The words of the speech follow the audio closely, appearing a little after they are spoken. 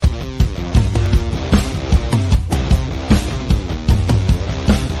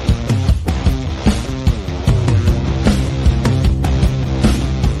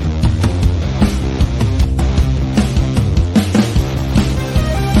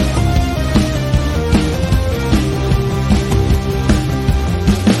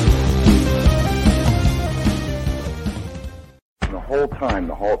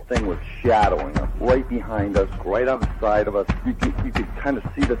right on the side of us. You could kind of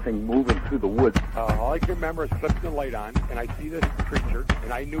see the thing moving through the woods. All I can remember is flipping the light on, and I see this creature,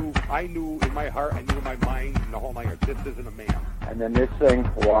 and I knew in my heart, I knew in my mind, in the whole night, this isn't a man. And then this thing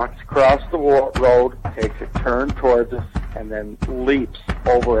walks across the road, takes a turn towards us, and then leaps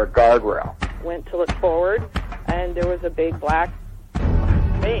over a guardrail. Went to look forward, and there was a big black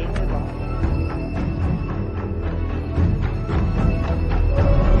thing.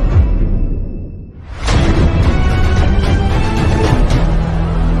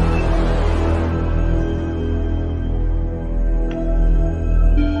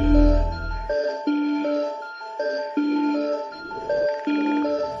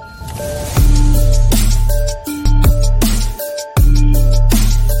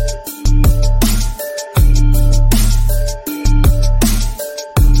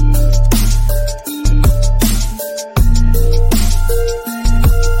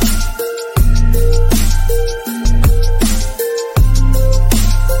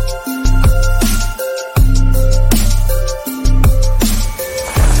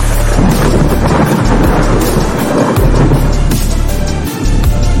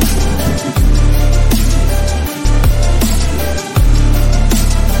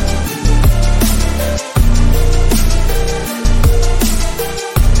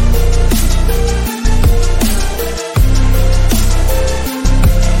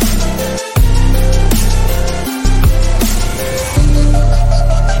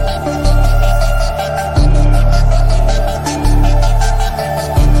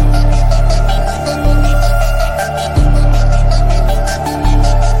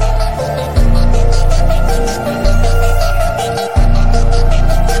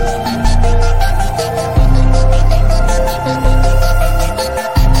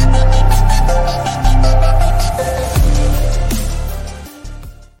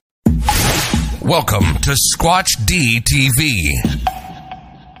 Welcome to Squatch D TV,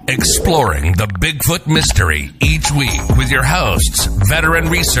 exploring the Bigfoot mystery each week with your hosts, veteran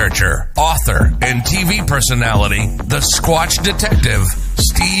researcher, author, and TV personality, the Squatch Detective,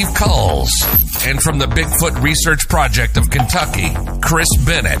 Steve Kulls, and from the Bigfoot Research Project of Kentucky, Chris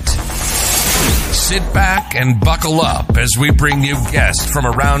Bennett. Sit back and buckle up as we bring you guests from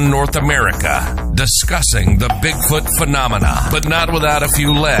around North America discussing the Bigfoot phenomena, but not without a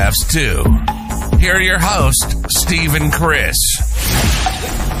few laughs, too. Here are your hosts, Steve and Chris.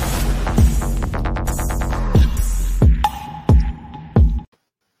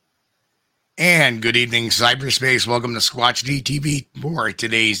 And good evening, cyberspace. Welcome to Squatch DTV for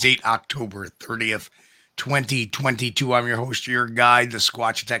today's date, October 30th, 2022. I'm your host, your guide, the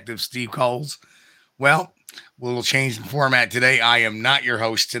Squatch Detective, Steve Kulls. Well, we'll change the format today. I am not your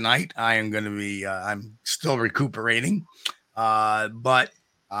host tonight. I am going to be, I'm still recuperating. But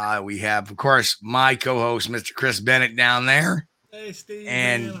we have, of course, my co-host, Mr. Chris Bennett, down there. Hey, Steve.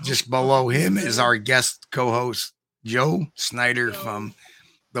 And man, just below him is our guest co-host, Joe Snyder from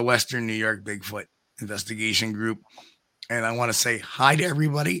the Western New York Bigfoot Investigation Group. And I want to say hi to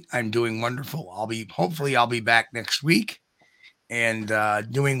everybody. I'm doing wonderful. Hopefully I'll be back next week and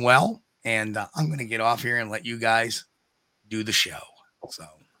doing well. And I'm going to get off here and let you guys do the show. So.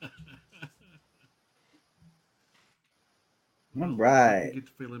 All right. Get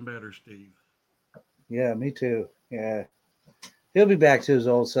feeling better, Steve. Yeah, me too. Yeah. He'll be back to his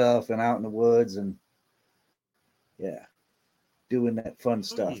old self and out in the woods and yeah, doing that fun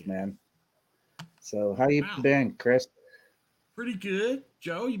stuff, man. So how you been, Chris? Pretty good.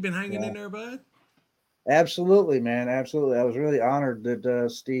 Joe, you been hanging in there, bud? Absolutely, man. Absolutely. I was really honored that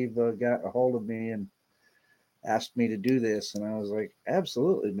Steve got a hold of me and asked me to do this. And I was like,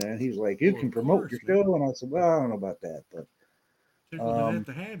 absolutely, man. He was like, you can promote your show. And I said, well, I don't know about that, but glad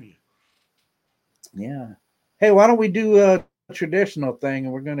to have you. Yeah. Hey, why don't we do a traditional thing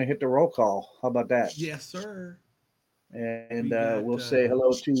and we're going to hit the roll call. How about that? Yes, sir. And we'll say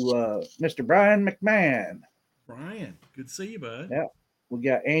hello to Mr. Brian McMahon. Brian, good to see you, bud. Yeah. We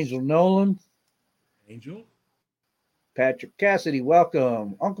got Angel Nolan. Angel. Patrick Cassidy,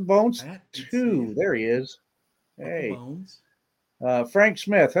 welcome. Uncle Bones 2. There he is. Hey. Uncle Bones. Frank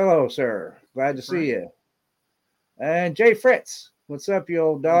Smith, hello, sir. Glad to see you. And Jay Fritz. What's up, you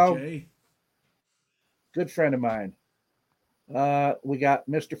old dog? Hey, Jay. Good friend of mine. We got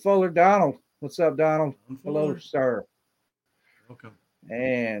Mr. Fuller Donald. What's up, Donald? Hello, sir. Welcome.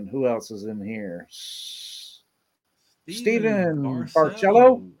 And who else is in here? Stephen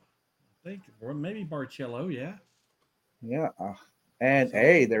Barcello. I think, or maybe Barcello, yeah. Yeah. And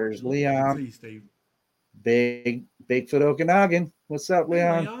hey, there's Leon. See you, Steve. Bigfoot Okanagan. What's up,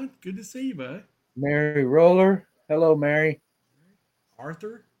 Leon? Hey, Leon? Good to see you, bud. Mary Roller. Hello, Mary.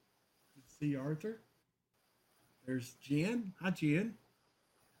 Arthur. Good to see you, Arthur. There's Jen. Hi, Jen.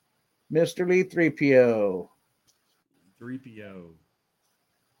 Mr. Lee 3PO. 3PO.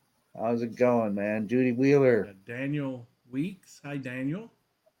 How's it going, man? Judy Wheeler. Daniel Weeks. Hi, Daniel.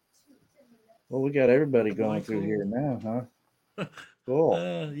 Well, we got everybody going Michael. through here now, huh?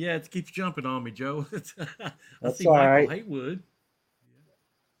 Cool. Yeah, it keeps jumping on me, Joe. I That's see all Michael right. Haywood.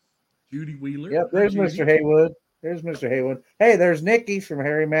 Judy Wheeler. Yep, Hi, there's Judy. Mr. Haywood. There's Mr. Haywood. Hey, there's Nikki from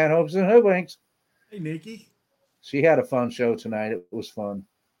Harry Man Hopes and Hoodwinks. Hey, Nikki. She had a fun show tonight. It was fun.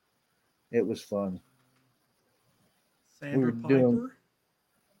 It was fun. Sandra Piper. Doing...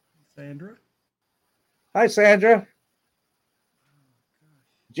 Sandra. Hi, Sandra.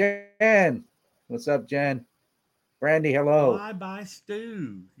 Jen. What's up, Jen? Brandy, hello. Bye,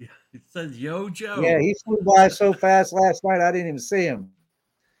 Stu. It says Yo Joe. Yeah, he flew by so fast last night, I didn't even see him.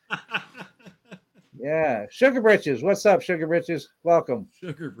 Yeah. Sugar Britches. What's up, Sugar Britches? Welcome.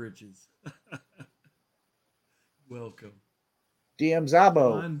 Sugar Britches. Welcome. DM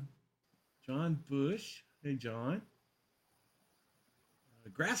Zabo. John Bush. Hey, John.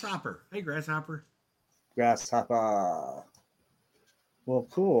 Grasshopper. Hey, Grasshopper. Grasshopper. Well,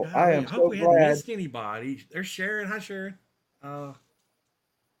 cool. God, I am hope so we glad. haven't missed anybody. There's Sharon. Hi, Sharon.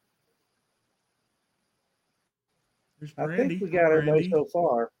 There's Brandy. I think we got everybody so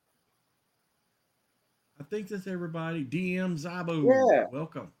far. I think that's everybody. DM Zabo. Yeah.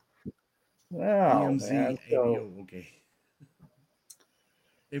 Welcome. Wow. DMZ Man, so... ABO. Okay.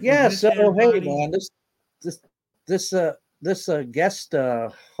 Yeah. So hey, man, this guest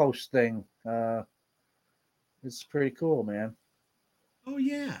host thing, it's pretty cool, man. Oh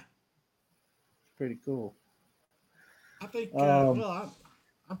yeah. It's pretty cool. I think. Well,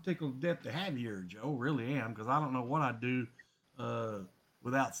 I'm tickled to death to have you here, Joe. Really am, because I don't know what I'd do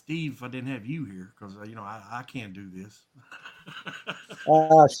without Steve if I didn't have you here. Because I can't do this.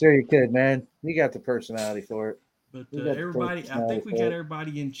 Sure you could, man. You got the personality for it. But everybody, I think we got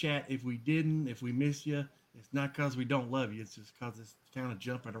everybody in chat. If we didn't, if we miss you, it's not because we don't love you. It's just because it's kind of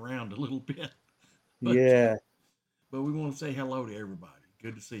jumping around a little bit. But, yeah. But we want to say hello to everybody.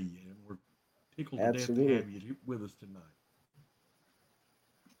 Good to see you. And we're tickled to death to have you with us tonight.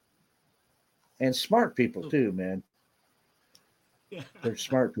 And smart people too, man. Yeah. They're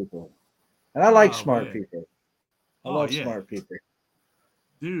smart people. And I like smart people. I love smart people.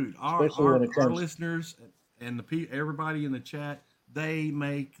 Dude, our listeners and everybody in the chat, they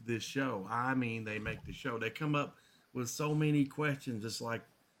make this show. I mean, they make the show. They come up with so many questions. It's like,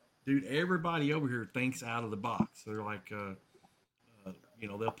 dude, everybody over here thinks out of the box. They're like,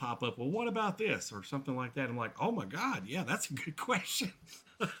 they'll pop up, well, what about this? Or something like that. I'm like, oh my God, yeah, that's a good question.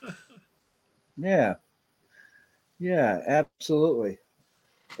 Yeah. Yeah, absolutely.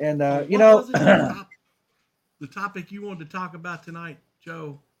 And, was it the topic you wanted to talk about tonight,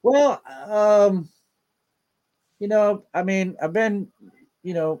 Joe? Well, I mean, I've been,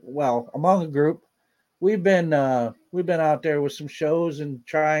 among a group, we've been out there with some shows and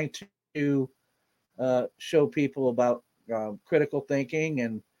trying to show people about critical thinking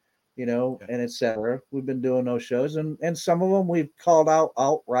and, and etc. We've been doing those shows, and some of them we've called out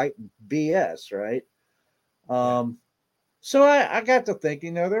outright BS, right? So I got to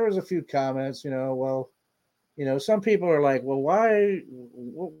thinking, there was a few comments, some people are like, well,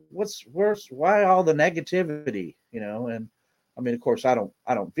 what's worse? Why all the negativity, and I mean, of course, I don't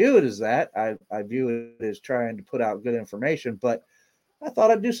view it as that. I view it as trying to put out good information, but I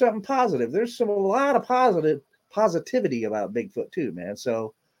thought I'd do something positive. There's a lot of positivity about Bigfoot too, man.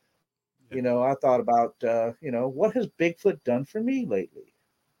 So, I thought about, what has Bigfoot done for me lately?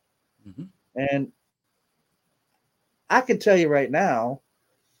 Mm-hmm. And I can tell you right now,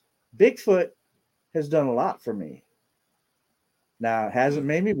 Bigfoot has done a lot for me. Now, it hasn't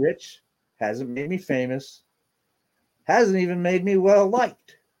made me rich, hasn't made me famous, hasn't even made me well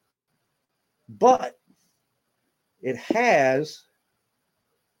liked, but it has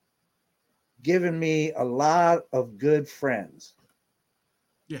given me a lot of good friends.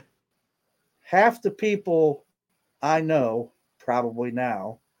 Yeah. Half the people I know probably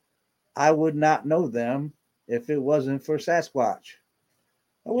now, I would not know them if it wasn't for Sasquatch.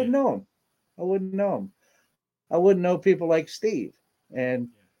 I wouldn't know them. I wouldn't know them. I wouldn't know people like Steve. And,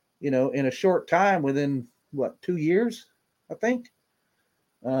 in a short time, within 2 years, I think,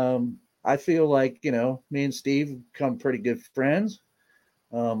 I feel like, me and Steve become pretty good friends.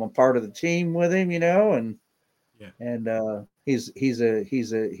 I'm part of the team with him, and he's a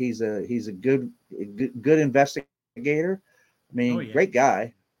good investigator. I mean, great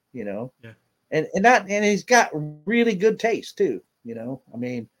guy, and he's got really good taste too. I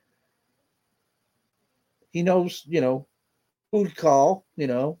mean, he knows, who to call,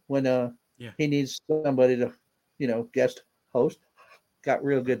 when he needs somebody to, guest host. Got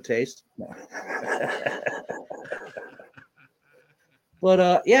real good taste. No.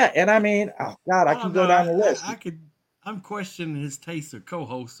 But yeah, and I mean, oh God, I can go down the list. I'm questioning his taste of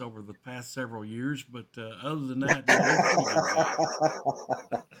co-hosts over the past several years, but other than that,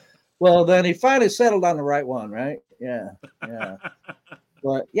 well, then he finally settled on the right one, right? Yeah.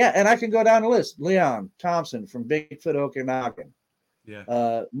 But yeah, and I can go down the list. Leon Thompson from Bigfoot Okanagan.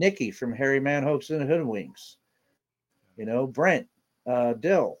 Yeah. Nikki from Hairy Man Hoax and Hoodwinks. Brent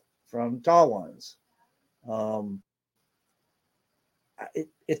Dill from Tall Ones.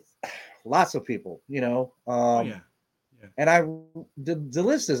 It lots of people, and the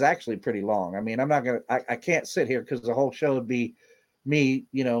list is actually pretty long. I mean, I can't sit here because the whole show would be me,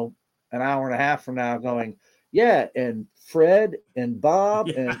 an hour and a half from now going, yeah, and Fred and Bob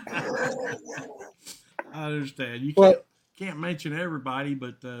and I understand. You can't mention everybody,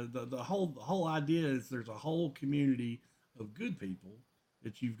 but the whole idea is there's a whole community of good people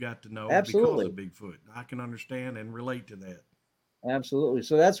that you've got to know absolutely because of Bigfoot. I can understand and relate to that. Absolutely.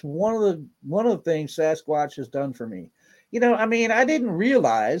 So that's one of the things Sasquatch has done for me. I mean, I didn't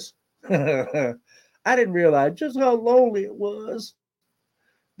realize just how lonely it was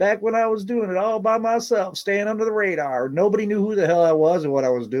back when I was doing it all by myself, staying under the radar. Nobody knew who the hell I was and what I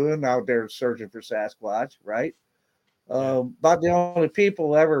was doing out there searching for Sasquatch, right? About the only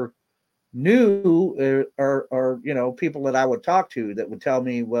people ever knew are people that I would talk to that would tell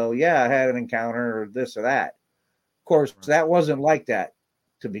me, well, yeah, I had an encounter or this or that. Of course, that wasn't like that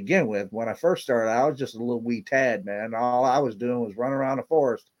to begin with. When I first started, I was just a little wee tad, man. All I was doing was running around the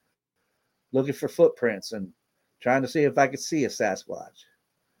forest looking for footprints and trying to see if I could see a Sasquatch.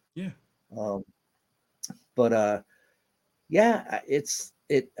 Yeah. But it's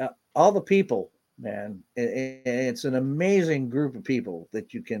all the people, man. It's an amazing group of people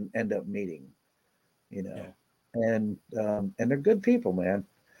that you can end up meeting, and they're good people, man.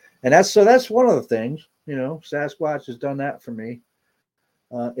 And that's one of the things, Sasquatch has done that for me.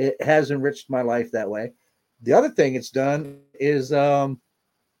 It has enriched my life that way. The other thing it's done is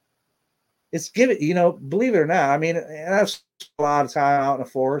it's given, believe it or not, I mean, and I've spent a lot of time out in the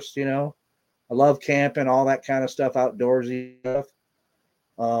forest, I love camping, all that kind of stuff, outdoorsy stuff.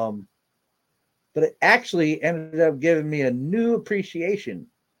 But it actually ended up giving me a new appreciation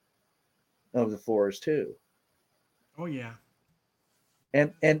of the forest too. Oh yeah.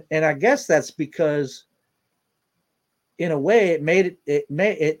 And I guess that's because in a way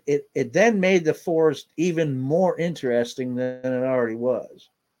it then made the forest even more interesting than it already was.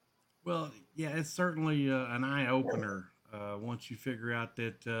 Well, yeah, it's certainly an eye opener once you figure out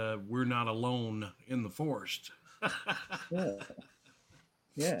that we're not alone in the forest.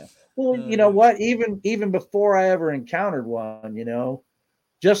 Yeah. Well, you know what? Even before I ever encountered one,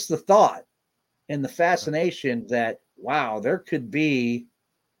 just the thought and the fascination that, wow, there could be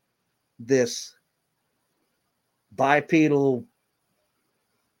this bipedal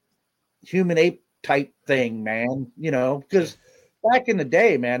human ape type thing, man, because back in the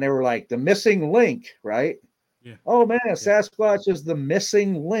day, man, they were like the missing link, right? Yeah. Oh man, Sasquatch is the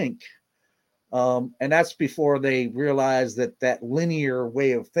missing link. And that's before they realized that linear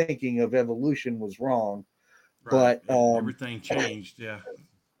way of thinking of evolution was wrong. Right. But everything changed, yeah.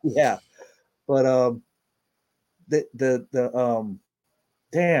 Yeah. But the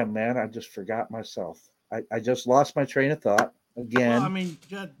damn, man, I just forgot myself. I just lost my train of thought again. Well, I mean,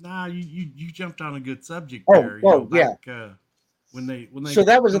 you jumped on a good subject there. Back, when they so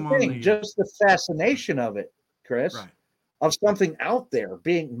that was the thing, just the fascination of it, Chris, right, of something out there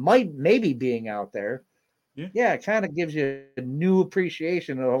maybe being out there. Yeah, it kind of gives you a new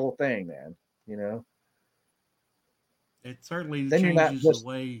appreciation of the whole thing, man. It certainly changes the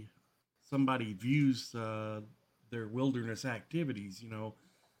way somebody views their wilderness activities.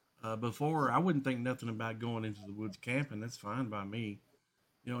 Before I wouldn't think nothing about going into the woods camping. That's fine by me.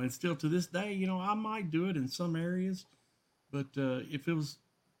 And still to this day, I might do it in some areas, but if it was,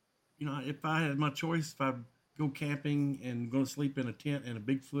 if I had my choice, if I go camping and go to sleep in a tent in a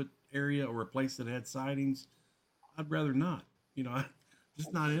Bigfoot area or a place that had sightings, I'd rather not. I'm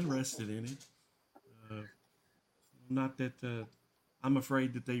just not interested in it. Not that I'm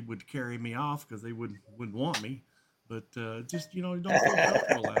afraid that they would carry me off because they wouldn't want me, but just don't feel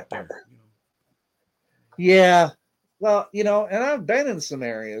comfortable out there. Yeah, well, and I've been in some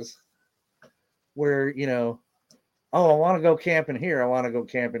areas where oh, I want to go camping here. I want to go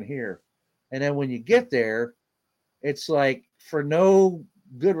camping here, and then when you get there, it's like for no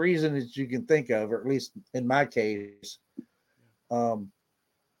good reason that you can think of, or at least in my case,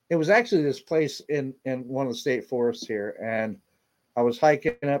 it was actually this place in one of the state forests here, and I was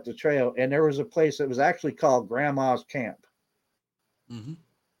hiking up the trail, and there was a place that was actually called Grandma's Camp. Mm-hmm.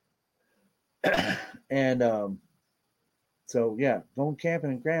 And so yeah, going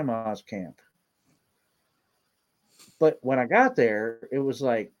camping in Grandma's camp. But when I got there, it was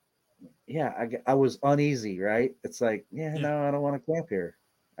like, yeah, I was uneasy, right? It's like, no, I don't want to camp here.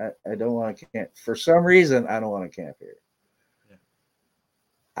 I don't want to camp. For some reason, I don't want to camp here. Yeah.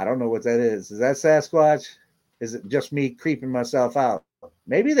 I don't know what that is. Is that Sasquatch? Is it just me creeping myself out?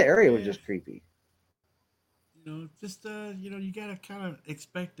 Maybe the area was just creepy. Just you gotta kind of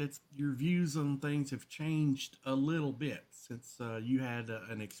expect that your views on things have changed a little bit since you had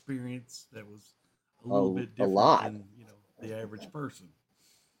an experience that was a little bit different than the average person.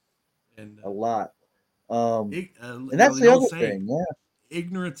 And a lot. And that's the other thing. Yeah,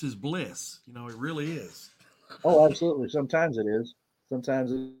 ignorance is bliss. It really is. Oh, absolutely. Sometimes it is.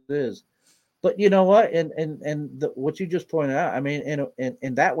 Sometimes it is. But you know what? And what you just pointed out, I mean,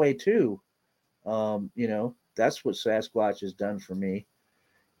 in that way too, that's what Sasquatch has done for me,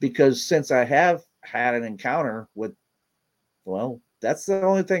 because since I have had an encounter with, well, that's the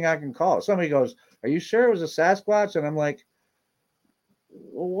only thing I can call it. Somebody goes, "Are you sure it was a Sasquatch?" And I'm like,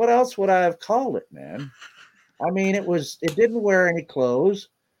 well, what else would I have called it, man? I mean, it didn't wear any clothes.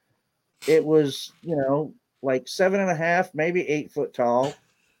 It was, like 7.5, maybe 8 foot tall.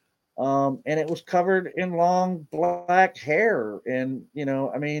 And it was covered in long black hair. And,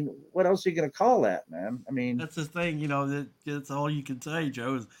 I mean, what else are you going to call that, man? I mean, that's the thing, that's all you can say,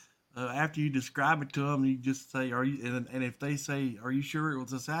 Joe, is after you describe it to them, you just say, "Are you?" And if they say, "Are you sure it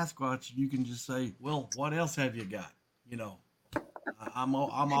was a Sasquatch?" You can just say, "Well, what else have you got?" I'm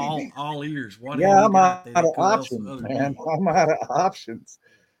all ears. What have you got? I'm out of options, man. I'm out of options.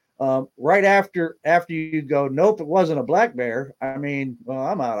 Right after you go, "Nope, it wasn't a black bear." I mean, well,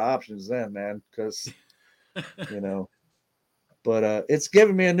 I'm out of options then, man, because But it's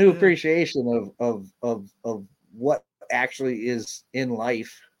given me a new appreciation of what actually is in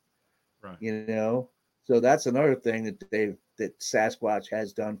life, right? So that's another thing that Sasquatch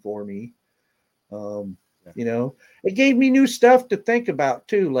has done for me. It gave me new stuff to think about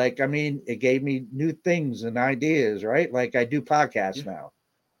too. Like, I mean, it gave me new things and ideas, right? Like I do podcasts now.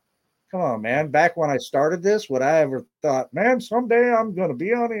 Come on, man. Back when I started this, would I ever thought, man, someday I'm going to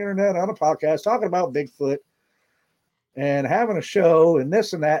be on the internet on a podcast talking about Bigfoot and having a show and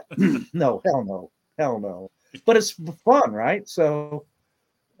this and that? No, hell no. But it's fun, right? So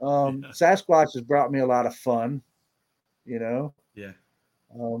Sasquatch has brought me a lot of fun, Yeah.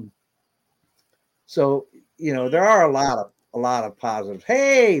 So, there are a lot of positives.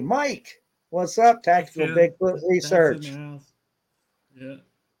 Hey, Mike, what's up? Tactical Bigfoot Research. Yeah.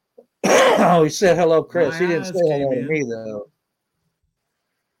 Oh, he said hello, Chris. He didn't say hello to me, though.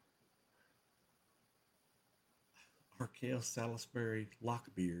 Arkell Salisbury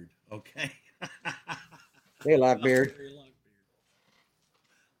Lockbeard. Okay. Hey, Lockbeard.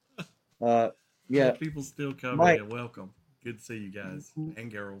 Yeah. People still coming in. Welcome. Good to see you guys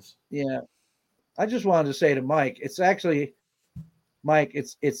and girls. Yeah. I just wanted to say to Mike, it's actually, Mike,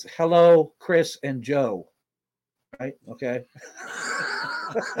 it's hello, Chris and Joe. Right? Okay.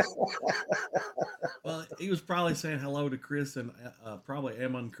 Well, he was probably saying hello to Chris and probably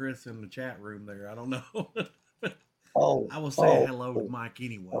Emma and Chris in the chat room there. I don't know. I was saying hello to Mike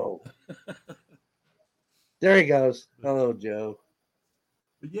anyway. There he goes. Hello, Joe.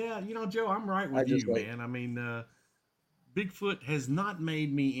 But yeah, Joe, I'm right with you, man. I mean, Bigfoot has not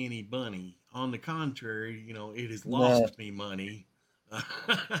made me any money. On the contrary, it has lost me money.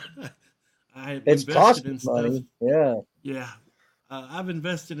 It's cost in money. Yeah. Yeah. I've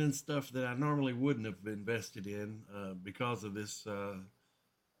invested in stuff that I normally wouldn't have invested in because of this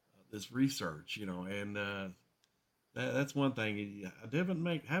this research, and that's one thing.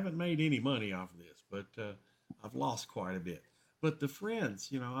 I haven't made any money off of this, but I've lost quite a bit. But the friends,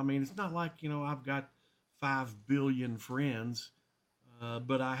 I mean, it's not like I've got 5 billion friends,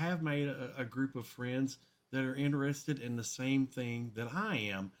 but I have made a group of friends that are interested in the same thing that I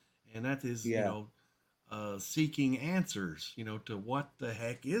am, and that is seeking answers, to what the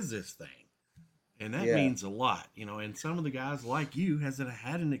heck is this thing? And that means a lot, and some of the guys like you has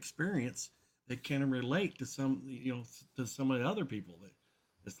had an experience that can relate to some, to some of the other people that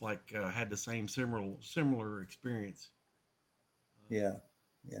it's like had the same similar experience. Yeah.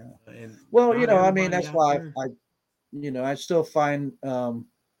 And well, I mean, that's why I still find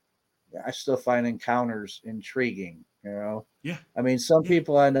encounters intriguing. Yeah. I mean, some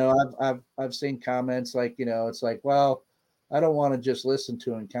people I know, I've seen comments like, it's like, well, I don't want to just listen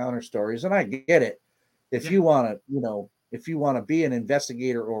to encounter stories, and I get it. If you want to be an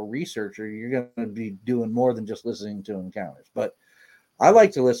investigator or researcher, you're going to be doing more than just listening to encounters. But I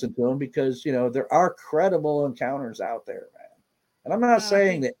like to listen to them because, you know, there are credible encounters out there, man. And I'm not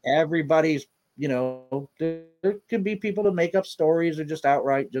saying that everybody's, you know, there could be people that make up stories or just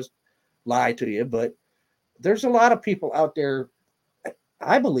outright just lie to you, but there's a lot of people out there,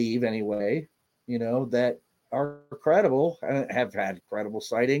 I believe anyway, you know, that are credible and have had credible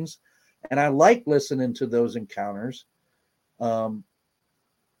sightings. And I like listening to those encounters.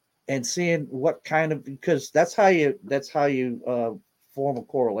 And seeing what kind of, because that's how you form a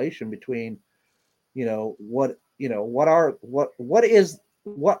correlation between, you know, what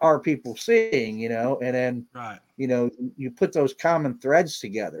are people seeing, you know, and then right, you know, you put those common threads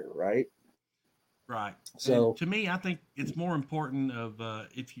together, right? Right. So and to me, I think it's more important of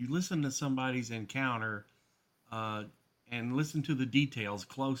if you listen to somebody's encounter uh, and listen to the details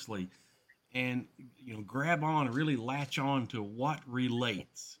closely, and you know, grab on and really latch on to what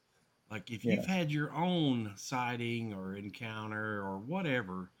relates. Like if yeah, you've had your own sighting or encounter or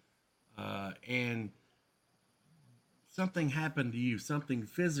whatever, and something happened to you, something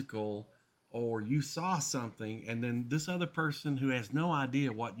physical, or you saw something, and then this other person who has no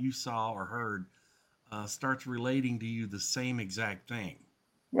idea what you saw or heard starts relating to you the same exact thing.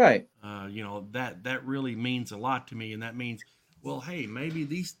 right, You know that really means a lot to me, and that means, well, hey, maybe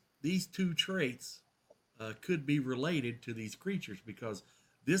these two traits could be related to these creatures because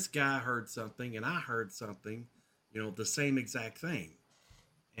this guy heard something and I heard something, you know, the same exact thing,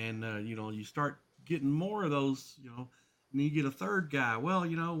 and you know, you start getting more of those, you know, and you get a third guy. Well,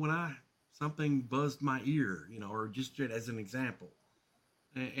 you know, when I something buzzed my ear, you know, or just as an example,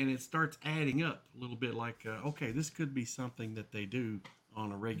 and it starts adding up a little bit like okay, this could be something that they do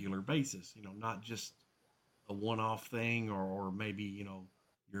on a regular basis, you know, not just a one-off thing, or maybe, you know,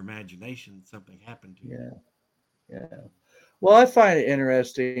 your imagination, something happened to you. yeah, yeah. Well, I find it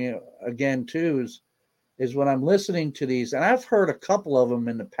interesting again too is when I'm listening to these, and I've heard a couple of them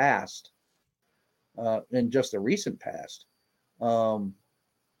in the past, in just the recent past. Um,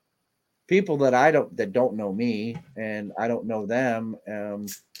 People that don't know me and I don't know them,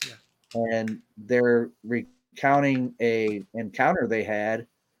 Yeah. and they're recounting a encounter they had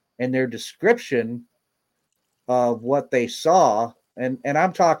and their description of what they saw, and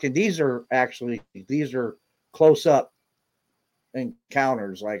I'm talking these are close up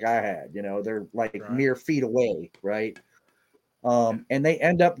encounters like I had, you know, they're like Right. mere feet away, right? Yeah. And they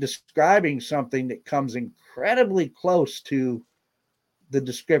end up describing something that comes incredibly close to the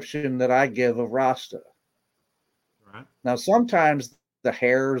description that I give of Rasta. Right. Now, sometimes the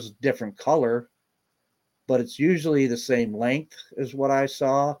hair's different color, but it's usually the same length as what I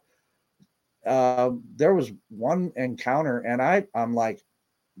saw. There was one encounter, and I'm like,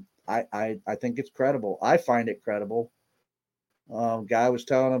 I think it's credible. I find it credible. Guy was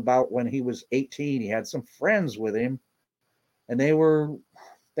telling about when he was 18, he had some friends with him, and they were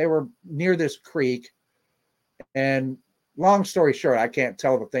near this creek. And long story short, I can't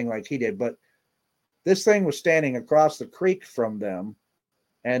tell the thing like he did, but this thing was standing across the creek from them,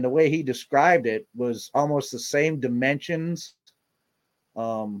 and the way he described it was almost the same dimensions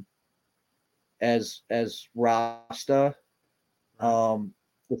um, as Rasta, Right.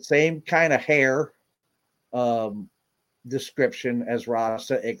 the same kind of hair um, description as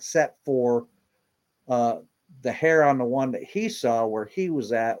Rasta, except for uh, the hair on the one that he saw where he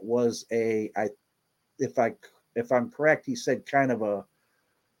was at was if I if I'm correct, he said kind of a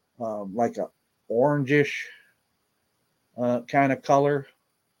like a orangish kind of color.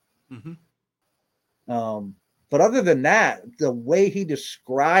 Mm-hmm. Um, but other than that, the way he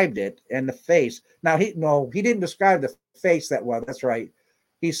described it and the face. Now he didn't describe the face that well. That's right.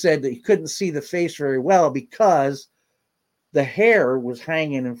 He said that he couldn't see the face very well because the hair was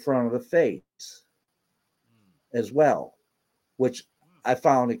hanging in front of the face as well, which I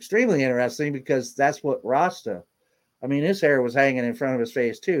found extremely interesting because that's what Rasta. I mean, his hair was hanging in front of his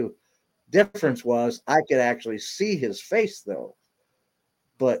face too. Difference was I could actually see his face though.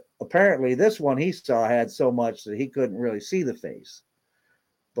 But apparently, this one he saw had so much that he couldn't really see the face.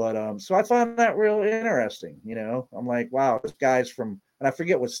 But so I found that real interesting. You know, I'm like, wow, this guy's from, and I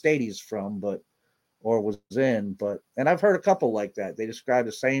forget what state he's from, but or was in, but and I've heard a couple like that. They describe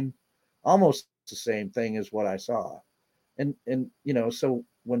the same, almost the same thing as what I saw, and you know, so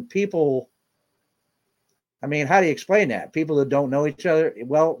when people, I mean, how do you explain that? People that don't know each other,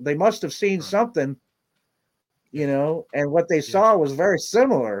 well, they must have seen Right. something, Yeah. you know, and what they Yeah. saw was very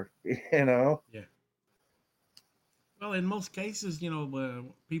similar, you know. Yeah. Well, in most cases, you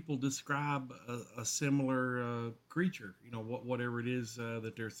know, people describe a similar creature, you know, whatever it is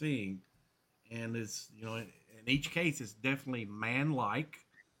that they're seeing, and it's, you know, in each case, it's definitely man-like.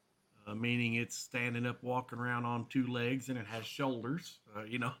 meaning it's standing up, walking around on two legs, and it has shoulders.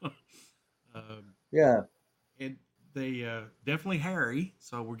 Yeah. And they definitely hairy.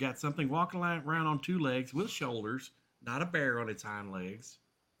 So we got something walking around on two legs with shoulders, not a bear on its hind legs,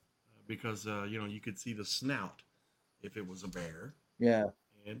 because you could see the snout if it was a bear. Yeah.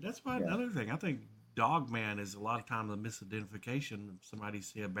 And that's why another thing. I think Dogman is a lot of times a misidentification. If somebody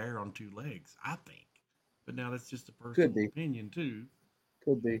see a bear on two legs, I think. But now that's just a personal opinion too.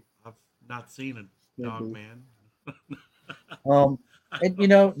 Could be. I've not seen a Dogman. And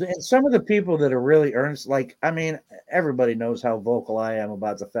and some of the people that are really earnest, like, I mean, everybody knows how vocal I am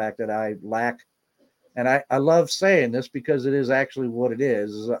about the fact that I lack, and I love saying this because it is actually what it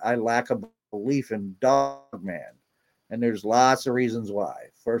is I lack a belief in Dogman. And there's lots of reasons why.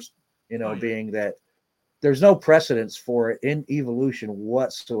 First, being that there's no precedence for it in evolution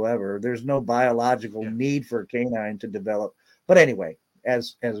whatsoever. There's no biological need for a canine to develop. But anyway, for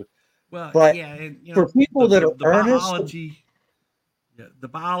people that are earnest, the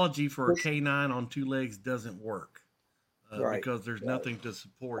biology for a canine on two legs doesn't work because there's nothing to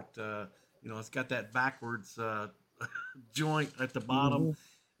support. It's got that backwards joint at the bottom,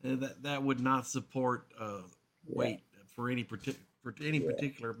 and that would not support weight for any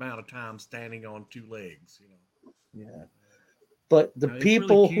particular amount of time standing on two legs. Yeah, but the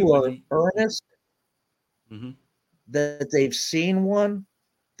people really who are earnest that they've seen one,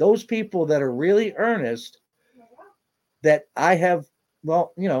 those people that are really earnest, that I have.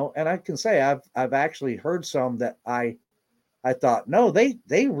 Well, and I can say I've actually heard some that I thought, no,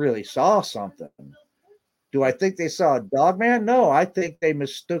 they really saw something. Do I think they saw a Dogman? No, I think they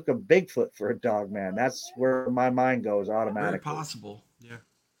mistook a Bigfoot for a Dogman. That's where my mind goes automatically. Very possible, yeah.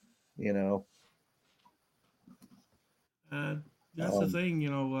 That's the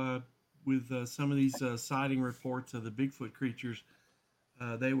thing, with some of these sighting reports of the Bigfoot creatures,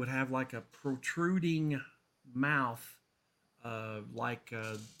 they would have like a protruding mouth,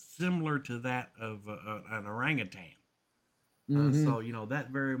 similar to that of an orangutan. So that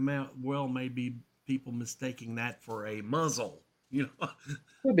very well may be people mistaking that for a muzzle.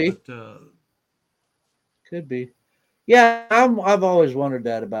 Could be. But, could be. Yeah, I've always wondered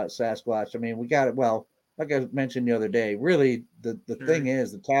that about Sasquatch. I mean, we got it. Well, like I mentioned the other day, really the thing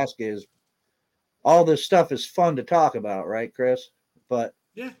is, the task is, all this stuff is fun to talk about, right, Chris? But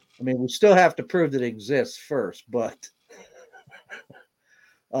yeah, I mean, we still have to prove that it exists first. But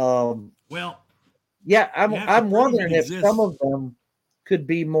yeah, I'm wondering if some of them could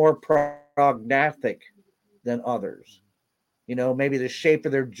be more prognostic than others. Maybe the shape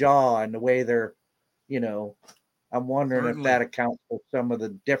of their jaw and the way they're, I'm wondering if that accounts for some of the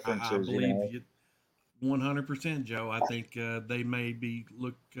differences. I believe 100%, Joe. I think they may be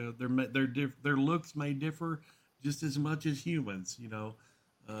their looks may differ just as much as humans.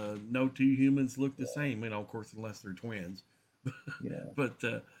 No two humans look the same. Of course, unless they're twins. Yeah. But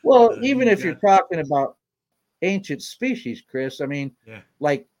even if you're talking about ancient species, Chris, I mean,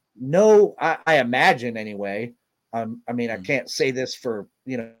 I imagine anyway. I can't say this for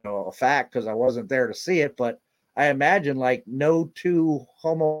a fact because I wasn't there to see it, but I imagine no two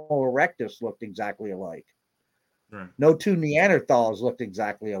Homo erectus looked exactly alike. Right. No two Neanderthals looked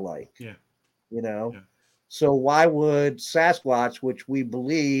exactly alike. Yeah. Yeah. So why would Sasquatch, which we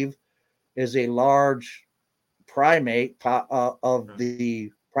believe is a large primate of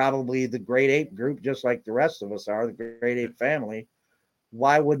probably the great ape group, just like the rest of us are, the great ape family,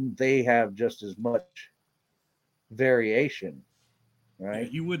 why wouldn't they have just as much variation?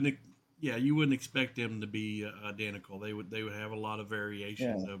 Right. You wouldn't expect them to be identical. They would have a lot of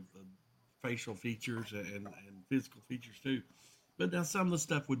variation of facial features and physical features too. But now some of the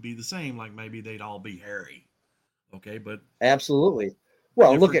stuff would be the same, like maybe they'd all be hairy. Okay, but absolutely.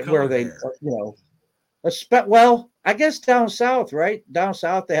 Well, look at where they, well, I guess down south, right? Down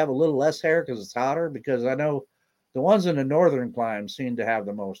south, they have a little less hair because it's hotter. Because I know the ones in the northern climes seem to have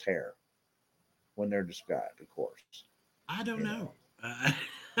the most hair when they're described. Of course, I don't know.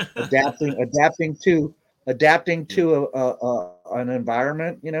 adapting to an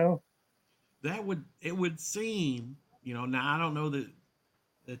environment. It would seem. Now I don't know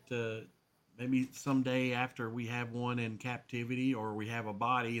that maybe someday after we have one in captivity or we have a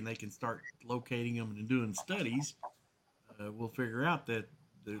body and they can start locating them and doing studies, we'll figure out that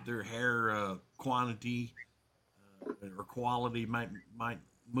their hair quantity or quality might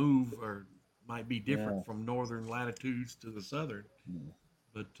move or might be different from northern latitudes to the southern.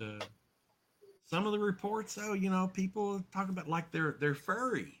 But some of the reports, though, people talk about they're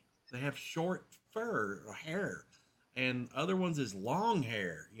furry. They have short fur or hair. And other ones is long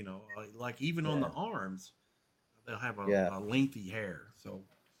hair, even on the arms, they'll have a lengthy hair. So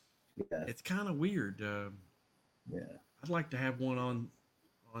Yeah. It's kind of weird. Yeah. I'd like to have one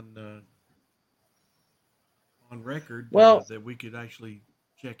on record that we could actually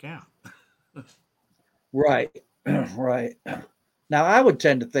check out. Right. Right. Now, I would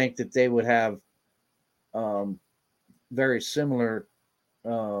tend to think that they would have very similar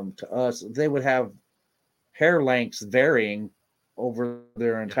to us. They would have hair lengths varying over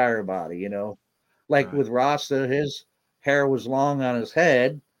their entire body, you know. Like Right. with Rasta, his hair was long on his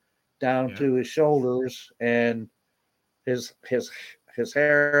head down to his shoulders, and his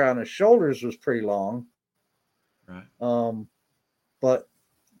hair on his shoulders was pretty long. Right. But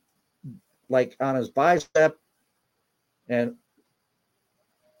like on his bicep, and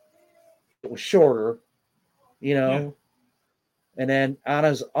it was shorter, you know. And then on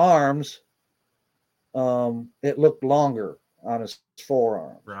his arms, it looked longer on his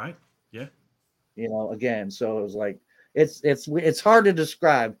forearm. Right. Yeah. You know, again, so it was like it's hard to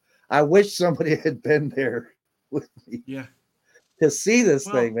describe. I wish somebody had been there with me. Yeah. To see this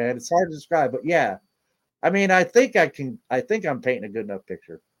thing, man. It's hard to describe, but yeah. I mean, I think I'm painting a good enough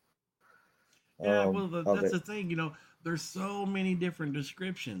picture. Yeah, well, that's the thing, you know, there's so many different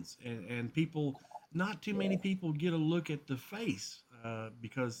descriptions, and people, not too many people get a look at the face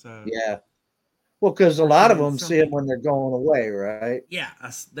because well, because a lot of them see it when they're going away, right? Yeah,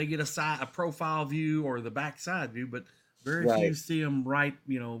 they get a profile view or the backside view, but very few see them right,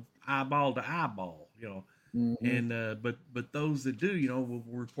 you know, eyeball to eyeball, you know. Mm-hmm. And but those that do, you know, will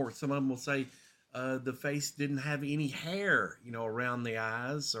report. Some of them will say the face didn't have any hair, you know, around the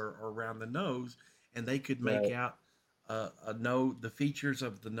eyes or around the nose, and they could make out the features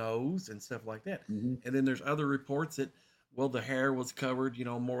of the nose and stuff like that. Mm-hmm. And then there's other reports that, well, the hair was covered, you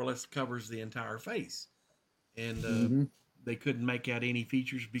know, more or less covers the entire face, and they couldn't make out any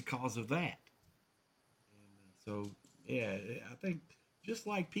features because of that. And so, yeah, I think. Just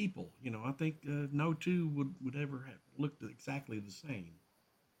like people, you know, I think no two would ever have looked exactly the same.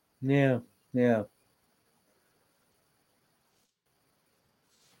 Yeah, yeah.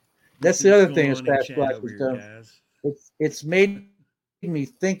 That's the other thing as Sasquatch has done. It's made me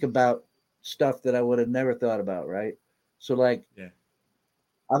think about stuff that I would have never thought about, right? So, like,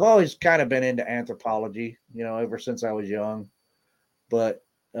 I've always kind of been into anthropology, you know, ever since I was young. But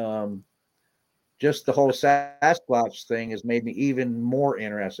just the whole Sasquatch thing has made me even more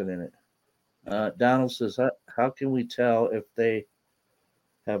interested in it. Donald says, how can we tell if they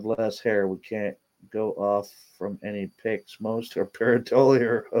have less hair? We can't go off from any pics. Most are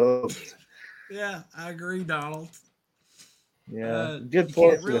pareidolia hooves. Yeah, I agree, Donald. Yeah, good you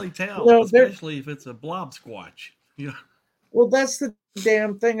point. Can't really tell, you know, especially if it's a blob squatch. Yeah. Well, that's the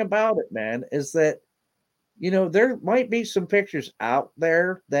damn thing about it, man, is that, you know, there might be some pictures out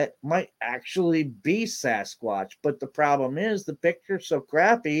there that might actually be Sasquatch, but the problem is the picture's so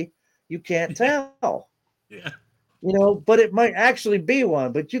crappy, you can't tell. Yeah. You know, but it might actually be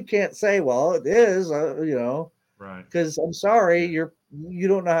one, but you can't say, well, it is, you know. Right. Because I'm sorry, you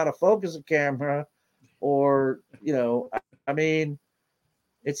don't know how to focus a camera, or, you know, I mean,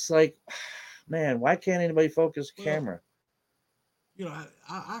 it's like, man, why can't anybody focus a camera? You know,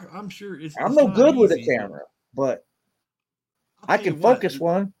 I'm sure I'm no good with a camera, but I can focus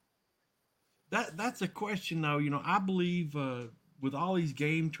one. That's a question, though. You know, I believe with all these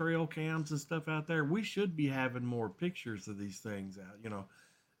game trail cams and stuff out there, we should be having more pictures of these things out, you know,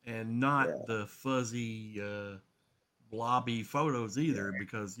 and not the fuzzy, blobby photos either,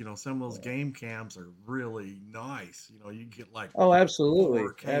 because, you know, some of those game cams are really nice. You know, you get like absolutely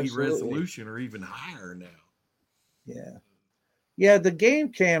 4K resolution or even higher now. Yeah, the game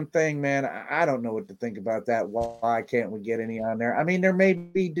cam thing, man, I don't know what to think about that. Why can't we get any on there? I mean, there may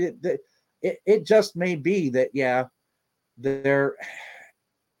be, it just may be that, they're,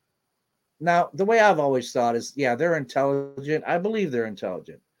 now, the way I've always thought is, they're intelligent. I believe they're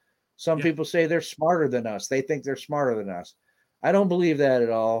intelligent. Some people say they're smarter than us. They think they're smarter than us. I don't believe that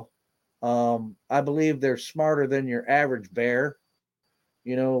at all. I believe they're smarter than your average bear.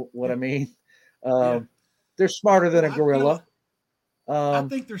 You know what I mean? They're smarter than a gorilla. I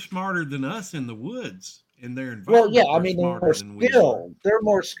think they're smarter than us in the woods, in their environment. Well, I mean, they're more skilled. They're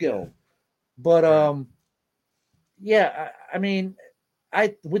more skilled. But I mean,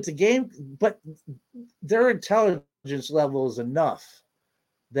 with the game, but their intelligence level is enough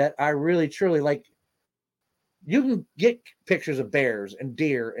that I really truly like. You can get pictures of bears and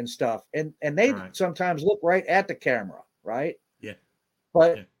deer and stuff, and they sometimes look right at the camera, right? Yeah.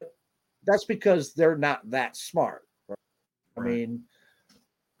 But that's because they're not that smart. Right? I mean,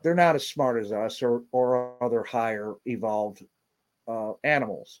 they're not as smart as us or other higher evolved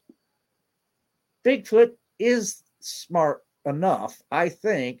animals. Bigfoot is smart enough, I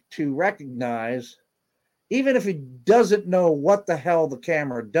think, to recognize, even if he doesn't know what the hell the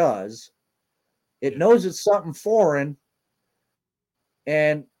camera does, it knows it's something foreign.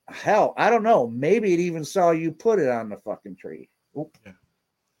 And hell, I don't know. Maybe it even saw you put it on the fucking tree. Oop. Yeah.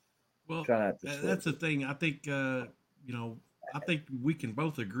 Well, that's the thing. I think, I think we can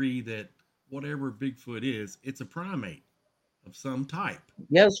both agree that whatever Bigfoot is, it's a primate of some type.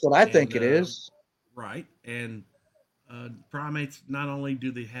 Yes, what I think it is. Right. And primates, not only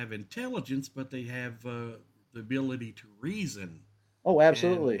do they have intelligence, but they have the ability to reason. Oh,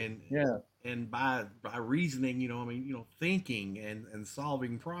 absolutely. And by reasoning, thinking and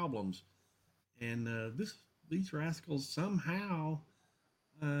solving problems. And these rascals somehow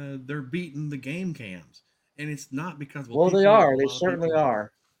they're beating the game cams. And it's not because they are. They certainly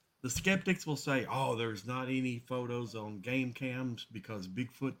are. The skeptics will say, "Oh, there's not any photos on game cams because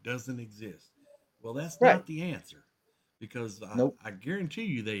Bigfoot doesn't exist." Well, that's not the answer, because I guarantee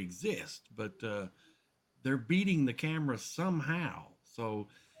you they exist, but they're beating the camera somehow. So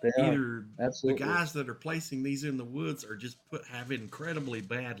either the guys that are placing these in the woods are just have incredibly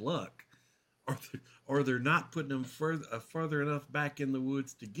bad luck, or they're not putting them further enough back in the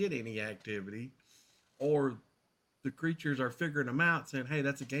woods to get any activity, or the creatures are figuring them out, saying, "Hey,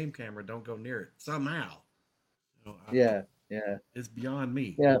 that's a game camera. Don't go near it." Somehow, it's beyond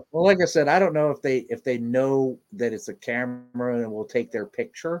me. Yeah, well, like I said, I don't know if they know that it's a camera and will take their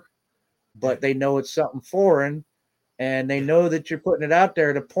picture, but they know it's something foreign, and they know that you're putting it out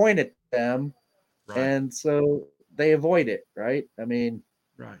there to point at them, and so they avoid it, right? I mean,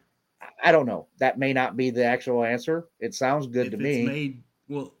 I don't know. That may not be the actual answer. It sounds good to me.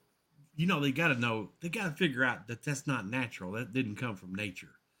 They got to know. They got to figure out that that's not natural. That didn't come from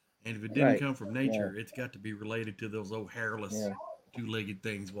nature. And if it didn't come from nature, it's got to be related to those old hairless, two-legged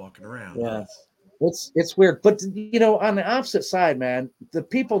things walking around. Yeah, it's weird. But on the opposite side, man, the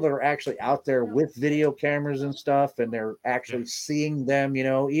people that are actually out there with video cameras and stuff, and they're actually seeing them,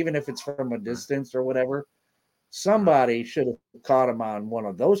 even if it's from a distance or whatever, somebody should have caught them on one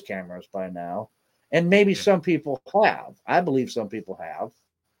of those cameras by now. And maybe some people have. I believe some people have.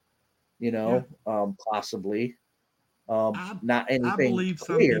 Possibly. Not anything. I believe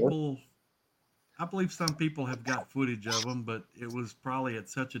clear. I believe some people have got footage of them, but it was probably at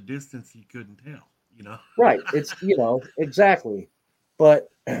such a distance you couldn't tell. Right. It's exactly. But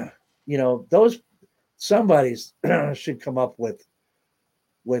those somebody's should come up with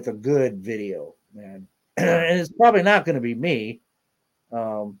a good video, man. And it's probably not going to be me.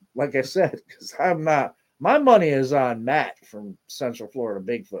 Like I said, because I'm not. My money is on Matt from Central Florida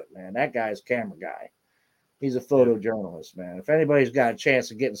Bigfoot, man. That guy's camera guy. He's a photojournalist, man. If anybody's got a chance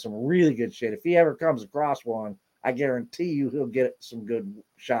of getting some really good shit, if he ever comes across one, I guarantee you he'll get some good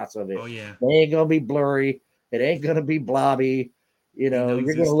shots of it. Oh, yeah. It ain't going to be blurry. It ain't going to be blobby. You're going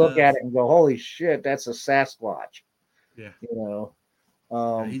to look at it and go, holy shit, that's a Sasquatch. Yeah.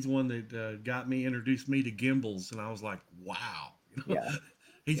 He's one that introduced me to gimbals, and I was like, wow.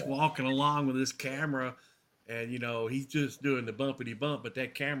 He's walking along with this camera, and, he's just doing the bumpity bump, but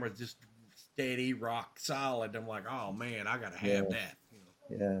that camera's just steady, rock solid. I'm like, oh man, I gotta have that.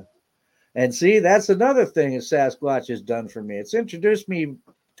 Yeah. And see, that's another thing that Sasquatch has done for me. It's introduced me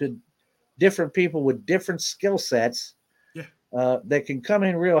to different people with different skill sets that can come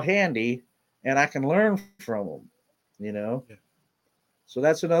in real handy, and I can learn from them, So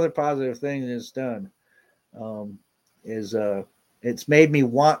that's another positive thing that it's done. It's made me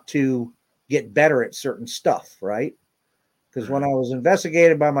want to get better at certain stuff, right? Because when I was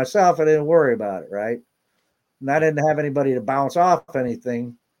investigated by myself, I didn't worry about it, right? And I didn't have anybody to bounce off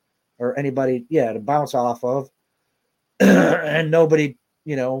anything or anybody, to bounce off of. And nobody,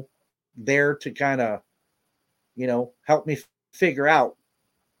 there to kind of, help me figure out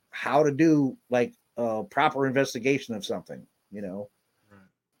how to do like a proper investigation of something,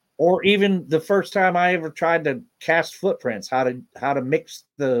 Or even the first time I ever tried to cast footprints, how to mix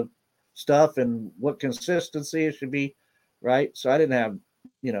the stuff and what consistency it should be. Right. So I didn't have,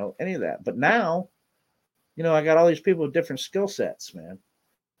 any of that. But now, I got all these people with different skill sets, man.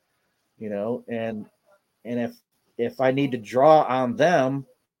 And if I need to draw on them,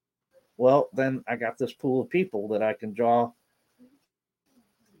 well, then I got this pool of people that I can draw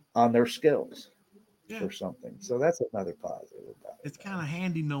on their skills or something. So that's another positive about it. It's kind of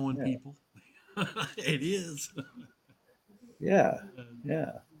handy knowing people. It is. Yeah.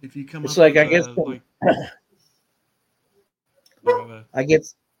 If you come it's up like, with, I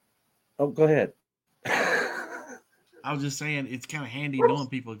guess, go ahead. I was just saying it's kind of handy knowing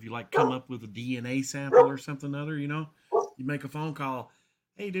people. If you come up with a DNA sample or something other, you make a phone call.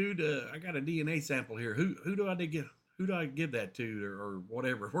 Hey, dude, I got a DNA sample here. Who do I who do I give that to or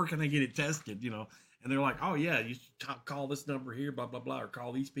whatever? Where can I get it tested? And they're like, oh yeah, you should call this number here, blah blah blah, or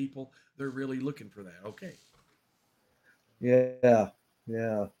call these people. They're really looking for that. Okay. Yeah.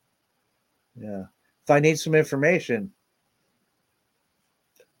 If I need some information,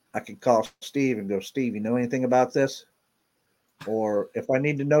 I can call Steve and go, Steve, you know anything about this? Or if I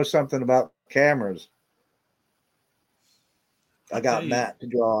need to know something about cameras, I got Matt to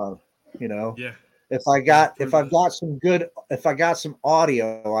draw on, Yeah. If I got some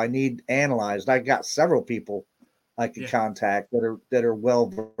audio I need analyzed, I got several people I can contact that are well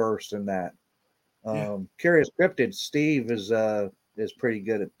versed in that. Curious Cryptid, Steve is pretty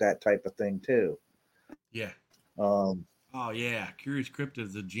good at that type of thing too. Yeah. Curious Cryptid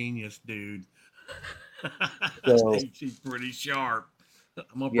is a genius, dude. So, she's pretty sharp.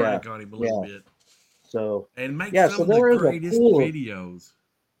 I'm gonna brag on him a little bit. So and make some of the greatest videos.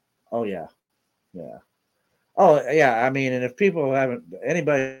 Oh yeah. Oh yeah. I mean, and if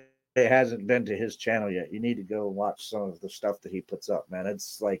anybody hasn't been to his channel yet, you need to go and watch some of the stuff that he puts up, man.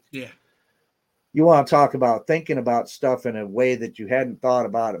 It's like, you want to talk about thinking about stuff in a way that you hadn't thought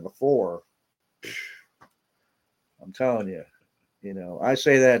about it before. I'm telling you, I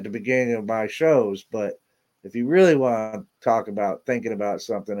say that at the beginning of my shows, but if you really want to talk about thinking about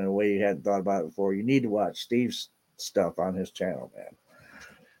something in a way you hadn't thought about it before, you need to watch Steve's stuff on his channel, man.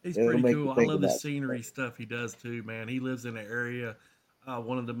 He's pretty cool. I love the scenery stuff he does too, man. He lives in an area,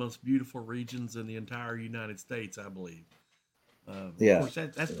 one of the most beautiful regions in the entire United States, I believe. Of course,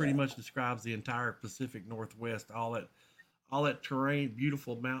 that's pretty much describes the entire Pacific Northwest. All that terrain,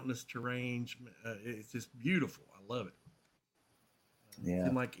 beautiful mountainous terrain. It's just beautiful. I love it.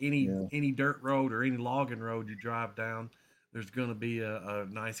 And like any dirt road or any logging road you drive down, there's going to be a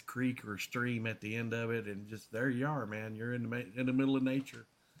nice creek or stream at the end of it, and just there you are, man. You're in the middle of nature.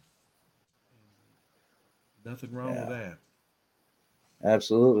 Nothing wrong with that.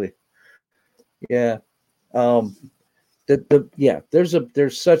 Absolutely. Yeah.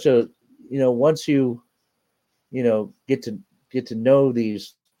 There's such a, once you get to know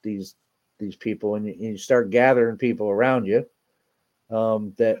these people, and you start gathering people around you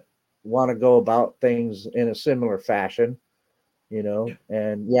that want to go about things in a similar fashion,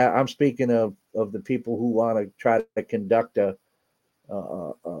 and I'm speaking of the people who want to try to conduct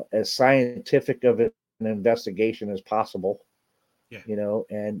as scientific of an investigation as possible,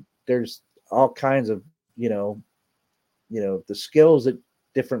 and there's all kinds of, the skills that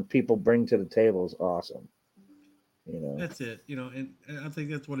different people bring to the table is awesome. That's it. And I think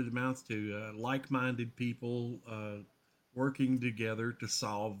that's what it amounts to. Like-minded people working together to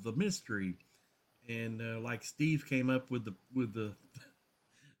solve the mystery. And like Steve came up with the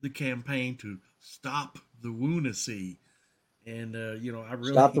campaign to stop the Woonacy. And I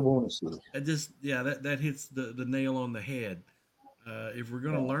really stop the Woonacy. That hits the nail on the head. If we're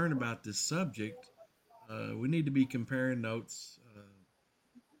going to learn about this subject, we need to be comparing notes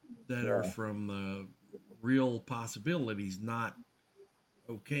that are from real possibilities, not,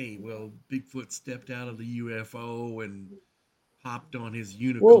 okay, well, Bigfoot stepped out of the UFO and hopped on his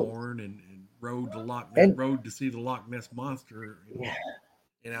unicorn and rode to see the Loch Ness Monster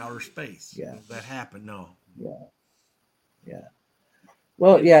in outer space. Yeah. That happened, no. Yeah.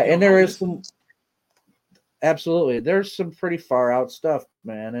 Well, and there is some, absolutely, there's some pretty far out stuff,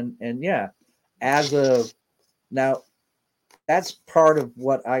 man. And as of now, that's part of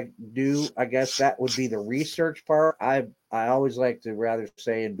what I do. I guess that would be the research part. I always like to rather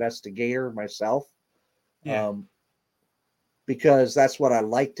say investigator myself. Because that's what I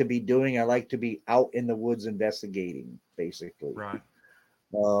like to be doing. I like to be out in the woods investigating, basically. Right.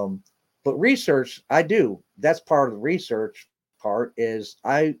 But research, I do. That's part of the research part is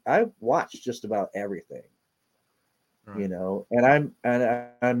I watch just about everything. Right. And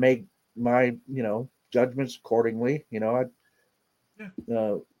I make my, judgments accordingly.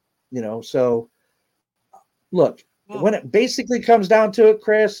 So look, when it basically comes down to it,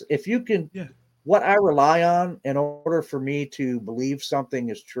 Chris, if you can, what I rely on in order for me to believe something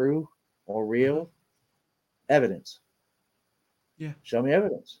is true or real, evidence. Yeah. Show me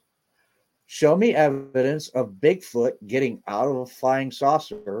evidence. Show me evidence of Bigfoot getting out of a flying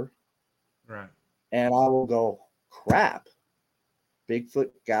saucer. Right. And I will go, crap. Bigfoot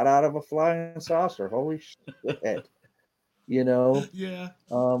got out of a flying saucer. Holy shit. Yeah.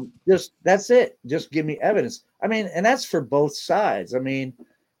 Just that's it. Just give me evidence. I mean, and that's for both sides. I mean,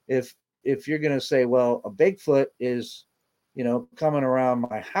 if you're going to say, well, a Bigfoot is, coming around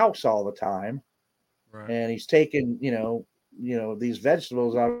my house all the time, right, and he's taking, these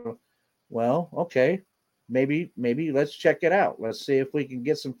vegetables out. Well, okay, maybe let's check it out. Let's see if we can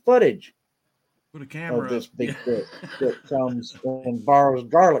get some footage. Put a camera of this up. Bigfoot that comes and borrows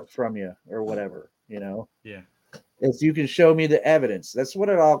garlic from you or whatever, you know. Yeah. If you can show me the evidence, that's what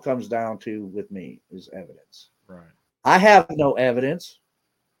it all comes down to with me is evidence. Right. I have no evidence.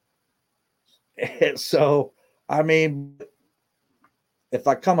 So, I mean, if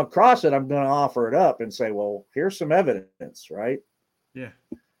I come across it, I'm going to offer it up and say, well, here's some evidence, right? Yeah.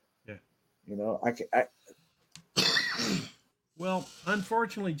 Yeah. You know, Well,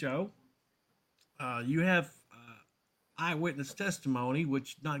 unfortunately, Joe, you have eyewitness testimony,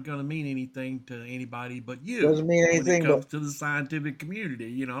 which not going to mean anything to anybody but you. Doesn't mean anything when it comes to the scientific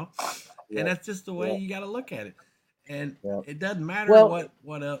community, you know. Yeah, and that's just the way you got to look at it. And yeah. it doesn't matter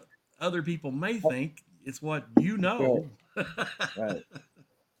what other people may think. It's what you know. Right.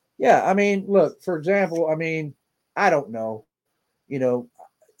 Yeah, I mean, look, for example, I mean, I don't know, you know,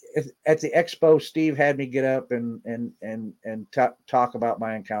 at the expo, Steve had me get up and talk about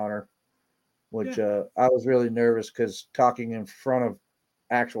my encounter, which I was really nervous because talking in front of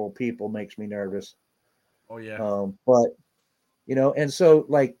actual people makes me nervous. Oh yeah. But you know, and so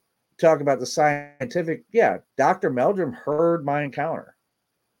like talk about the scientific, Dr. Meldrum heard my encounter.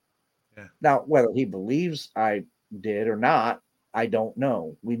 Yeah. Now, whether he believes I did or not, I don't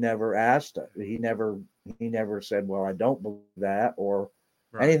know. We never asked. He never said, well, I don't believe that or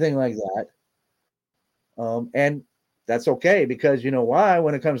anything like that. And that's okay because you know why?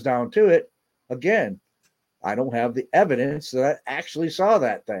 When it comes down to it, again, I don't have the evidence that I actually saw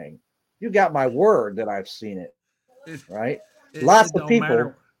that thing. You got my word that I've seen it, right? Lots of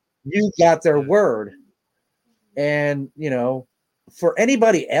people, you got their word. And, you know, for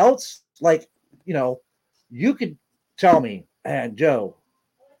anybody else, like, you know, you could tell me, and Joe,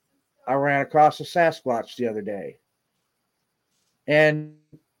 I ran across a Sasquatch the other day. And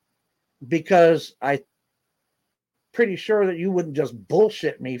because I'm pretty sure that you wouldn't just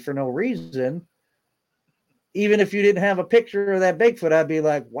bullshit me for no reason, even if you didn't have a picture of that Bigfoot, I'd be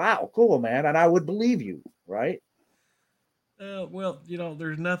like, wow, cool, man. And I would believe you, right? Well, you know,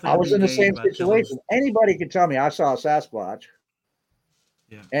 there's nothing. I was in the same situation. Anybody could tell me I saw a Sasquatch.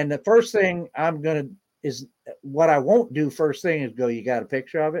 Yeah. And the first thing I'm going to is what I won't do first thing is go, you got a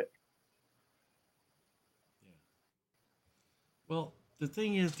picture of it? Yeah. Well, the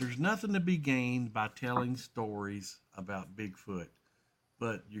thing is, there's nothing to be gained by telling stories about Bigfoot,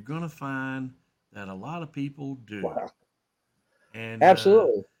 but you're going to find that a lot of people do. Wow. And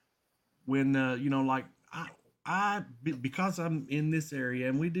absolutely. When, you know, like because I'm in this area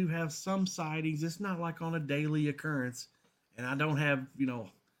and we do have some sightings, it's not like on a daily occurrence. And I don't have, you know,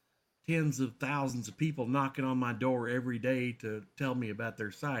 tens of thousands of people knocking on my door every day to tell me about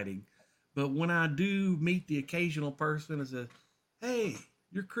their sighting. But when I do meet the occasional person and say, hey,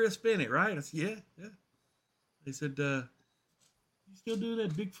 you're Chris Bennett, right? I said, yeah. They said, you still do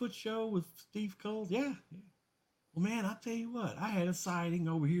that Bigfoot show with Steve Coles? Yeah. Well, man, I'll tell you what, I had a sighting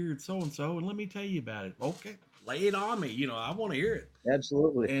over here at so-and-so, and let me tell you about it. Okay, lay it on me. You know, I want to hear it.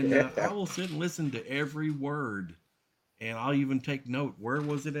 Absolutely. And I will sit and listen to every word. And I'll even take note. Where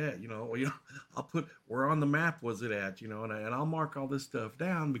was it at? You know, I'll put where on the map was it at? You know, and I'll mark all this stuff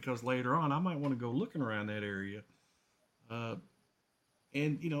down because later on I might want to go looking around that area.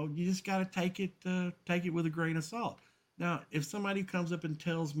 And you know, you just got to take it with a grain of salt. Now, if somebody comes up and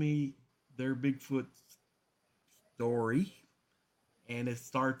tells me their Bigfoot story, and it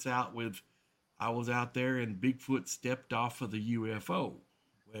starts out with, I was out there and Bigfoot stepped off of the UFO.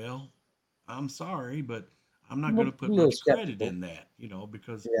 Well, I'm sorry, but I'm not going to put much credit in that, you know,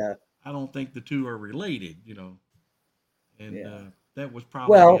 because I don't think the two are related, you know. And that was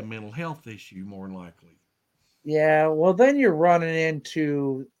probably a mental health issue, more than likely. Yeah, well, then you're running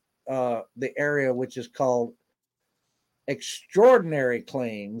into the area which is called extraordinary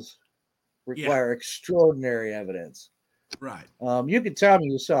claims require extraordinary evidence. Right. You could tell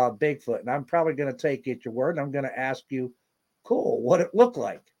me you saw a Bigfoot, and I'm probably going to take it your word, and I'm going to ask you, cool, what it looked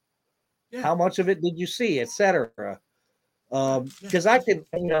like. Yeah. How much of it did you see, etc. Because I can,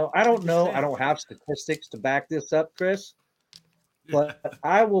 you know, I don't know. I don't have statistics to back this up, Chris. But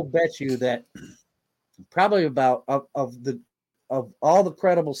I will bet you that probably about of all the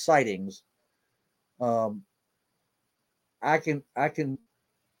credible sightings, I can,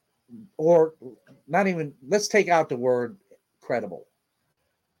 or not even. Let's take out the word credible.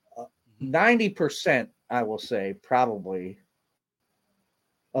 90%, I will say, probably,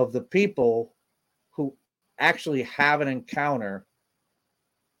 of the people who actually have an encounter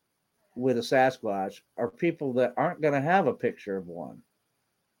with a Sasquatch are people that aren't going to have a picture of one.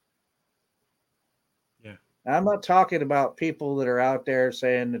 Yeah. Now, I'm not talking about people that are out there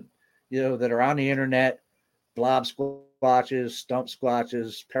saying that, you know, that are on the internet, blob squatches, stump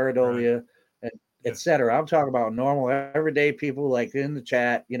squatches, pareidolia, and etc. I'm talking about normal, everyday people like in the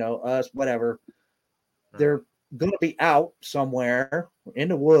chat, us, whatever. Right. They're going to be out somewhere in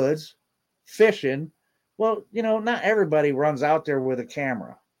the woods fishing. Well, not everybody runs out there with a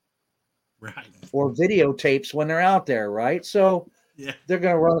camera. Right. Or videotapes when they're out there, right? So they're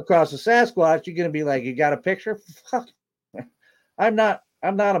going to run across a Sasquatch. You're going to be like, you got a picture? Fuck. I'm not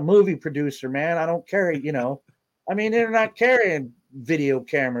a movie producer, man. I don't carry, I mean, they're not carrying video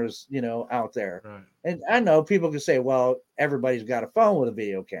cameras, out there. Right. And I know people can say, well, everybody's got a phone with a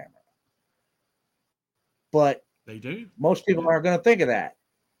video camera. But they do. Most people aren't going to think of that.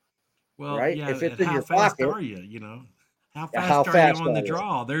 Well, right? Yeah, if it's in how your fast pocket, are you? How fast are you on the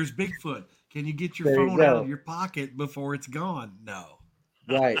draw? There's Bigfoot. Can you get your phone out of your pocket before it's gone? No.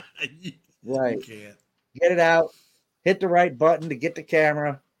 Right. Right. You can't. Get it out. Hit the right button to get the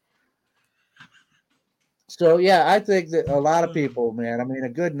camera. So yeah, I think that a lot of people, man, I mean, a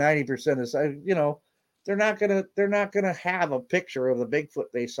good 90% is, they're not gonna have a picture of the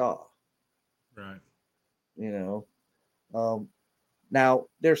Bigfoot they saw. Right. Now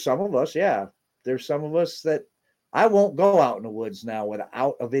there's some of us, there's some of us that I won't go out in the woods now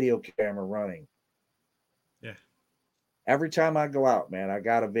without a video camera running. Yeah. Every time I go out, man, I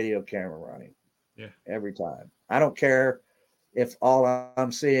got a video camera running. Yeah. Every time. I don't care if all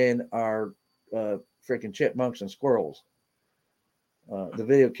I'm seeing are freaking chipmunks and squirrels. The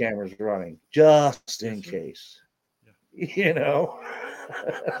video camera's running just in case. Yeah.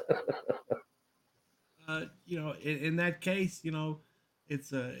 In that case,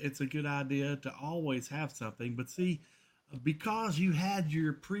 it's a good idea to always have something. But see, because you had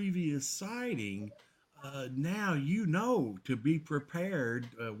your previous sighting, now to be prepared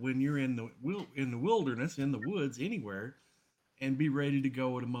when you're in the wilderness, in the woods, anywhere, and be ready to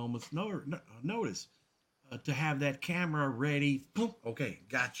go at a moment's notice. To have that camera ready. Boom, okay,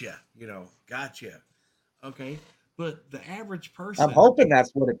 gotcha. Gotcha. Okay, but the average person. I'm hoping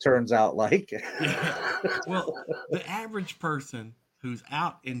that's what it turns out like. Yeah. Well, the average person who's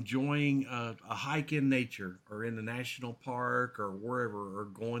out enjoying a hike in nature or in the national park or wherever, or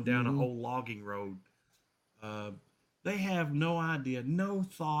going down a whole logging road, they have no idea, no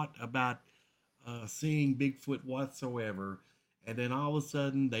thought about seeing Bigfoot whatsoever. And then all of a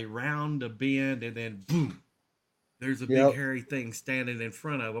sudden they round a bend and then boom, there's a big hairy thing standing in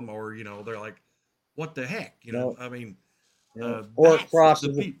front of them, or, they're like, what the heck? I mean, or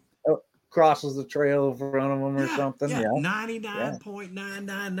crosses the trail in front of them or something. Yeah.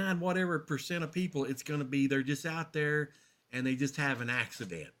 99.999 whatever % of people, it's going to be, they're just out there and they just have an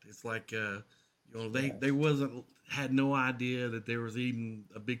accident. It's like, they had no idea that there was even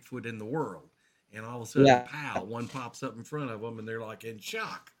a Bigfoot in the world. And all of a sudden, pow, one pops up in front of them and they're like in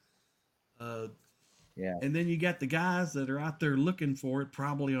shock. And then you got the guys that are out there looking for it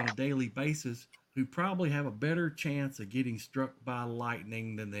probably on a daily basis, who probably have a better chance of getting struck by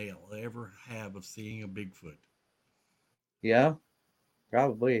lightning than they'll ever have of seeing a Bigfoot. Yeah,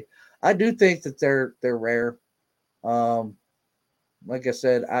 probably. I do think that they're rare. Like I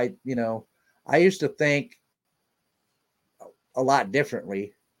said, I used to think a lot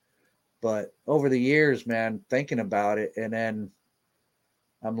differently, but over the years, man, thinking about it, and then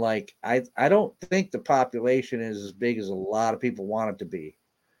I'm like, I don't think the population is as big as a lot of people want it to be.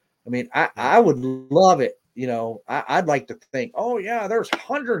 I mean, I would love it. I'd like to think, oh yeah, there's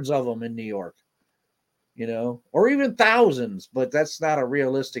hundreds of them in New York, or even thousands, but that's not a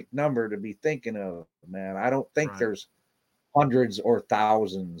realistic number to be thinking of, man. I don't think there's hundreds or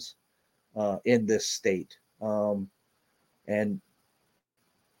thousands in this state. And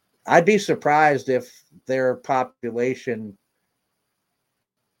I'd be surprised if their population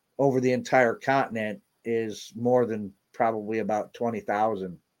over the entire continent is more than probably about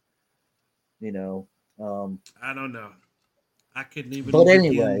 20,000. I don't know. I couldn't even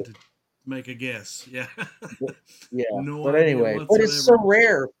begin to make a guess. Yeah. Yeah. No but anyway, whatsoever. But it's so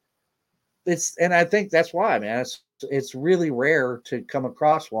rare. And I think that's why, man, it's really rare to come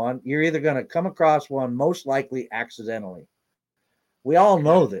across one. You're either going to come across one most likely accidentally. We all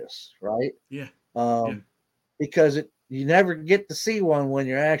know this, right? Yeah. Because you never get to see one when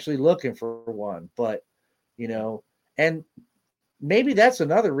you're actually looking for one. But, and maybe that's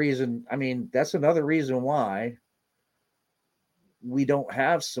another reason. I mean, that's another reason why we don't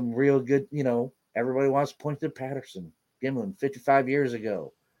have some real good, everybody wants to point to Patterson Gimlin 55 years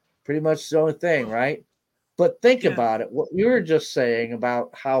ago. Pretty much the only thing, right? But think about it. What you were just saying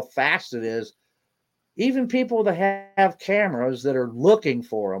about how fast it is, even people that have cameras that are looking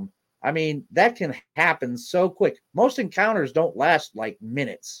for them, I mean, that can happen so quick. Most encounters don't last like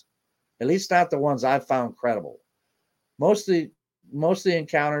minutes, at least not the ones I've found credible. Most of most of the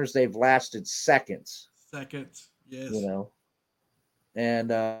encounters, they've lasted seconds. Seconds, yes. You know, and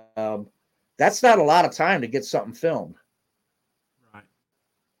that's not a lot of time to get something filmed. Right.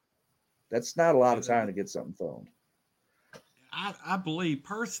 That's not a lot of time to get something filmed. I believe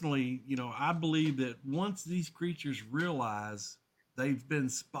personally, I believe that once these creatures realize they've been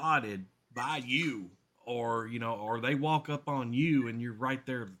spotted by you, or they walk up on you and you're right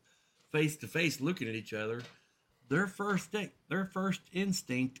there face to face looking at each other, their first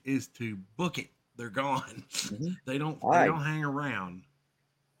instinct is to book it. They're gone. Mm-hmm. They don't hang around.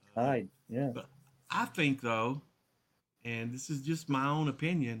 Yeah. But I think though, and this is just my own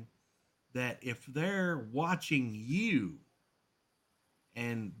opinion, that if they're watching you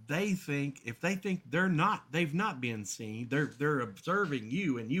and if they think they've not been seen, they're observing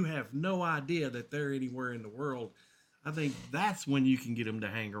you and you have no idea that they're anywhere in the world, I think that's when you can get them to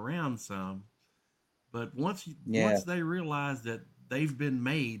hang around some. But once they realize that they've been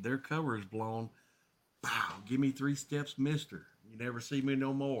made, their cover is blown, wow, give me 3 steps, mister. You never see me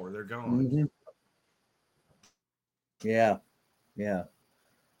no more. They're gone. Mm-hmm. Yeah.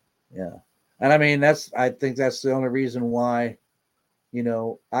 And I mean, I think that's the only reason why,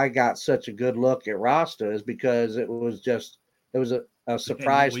 I got such a good look at Rasta, is because it was a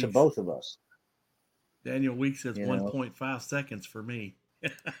surprise to both of us. Daniel Weeks says 1.5 seconds for me.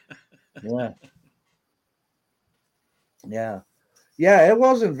 Yeah, it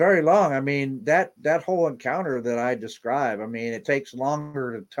wasn't very long. I mean, that whole encounter that I described, I mean, it takes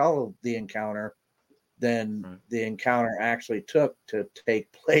longer to tell the encounter than the encounter actually took to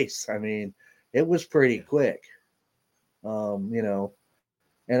take place. I mean, it was pretty quick.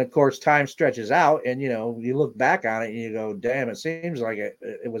 And of course time stretches out, and you look back on it and you go, damn, it seems like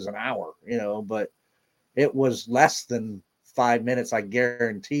it was an hour, but it was less than 5 minutes. I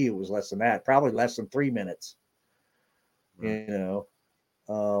guarantee it was less than that, probably less than 3 minutes. Right.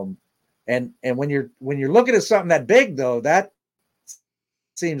 And when you're looking at something that big though, that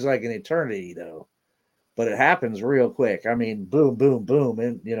seems like an eternity though, but it happens real quick. I mean, boom, boom, boom,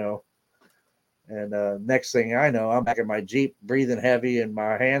 and And next thing I know, I'm back in my Jeep, breathing heavy, and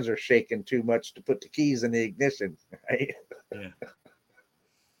my hands are shaking too much to put the keys in the ignition. Right?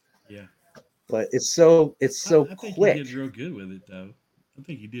 Yeah. But it's so I think quick. He did real good with it, though. I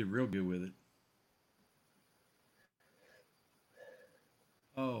think he did real good with it.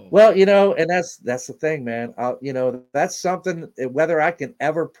 Oh. Well, and that's the thing, man. That's something, whether I can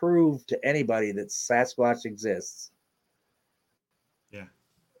ever prove to anybody that Sasquatch exists. Yeah.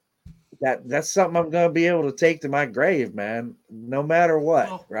 That's something I'm going to be able to take to my grave, man, no matter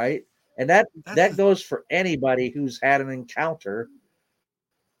what, right? And that goes for anybody who's had an encounter.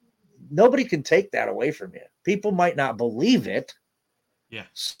 Nobody can take that away from you. People might not believe it. Yeah.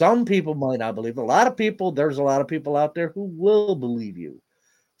 Some people might not believe it. There's a lot of people out there who will believe you.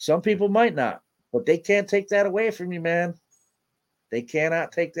 Some people might not, but they can't take that away from you, man. They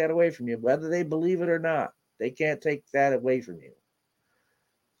cannot take that away from you, whether they believe it or not. They can't take that away from you.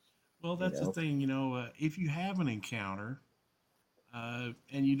 Well, that's the thing, if you have an encounter, and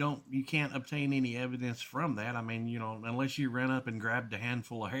you can't obtain any evidence from that. I mean, unless you ran up and grabbed a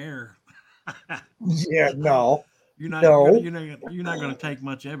handful of hair. Yeah, no. You're not going to take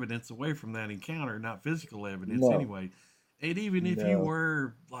much evidence away from that encounter, not physical evidence anyway. And even if you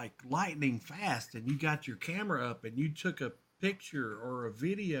were like lightning fast and you got your camera up and you took a picture or a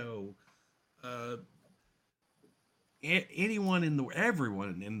video, everyone in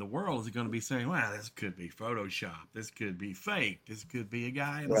the world is going to be saying, "Wow, this could be Photoshop. This could be fake. This could be a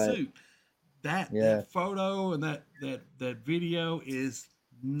guy in a suit." That photo and that video is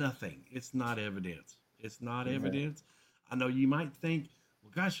nothing. It's not evidence. It's not evidence. I know you might think,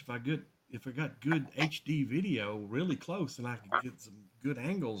 "Well, gosh, if I got good HD video really close and I could get some good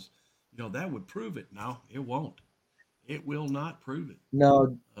angles, that would prove it." No, it won't. It will not prove it.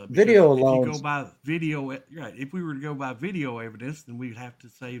 No, video alone. If you go by video, right? If we were to go by video evidence, then we'd have to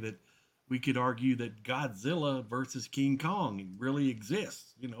say that we could argue that Godzilla versus King Kong really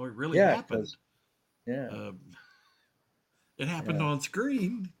exists. It really happened. Yeah. It happened on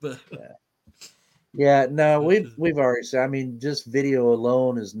screen, but. Yeah, no, we've already said. I mean, just video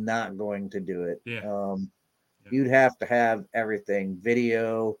alone is not going to do it. Yeah. You'd have to have everything: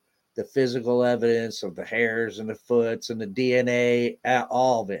 video, the physical evidence of the hairs and the foots and the DNA,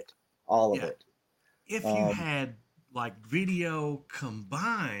 all of it. If you had like video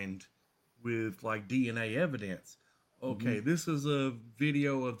combined with like DNA evidence, okay, this is a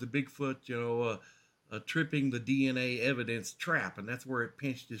video of the Bigfoot, tripping the DNA evidence trap, and that's where it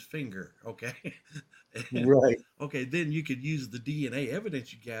pinched his finger. Okay. Right. Okay. Then you could use the DNA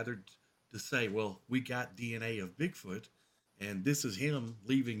evidence you gathered to say, well, we got DNA of Bigfoot, and this is him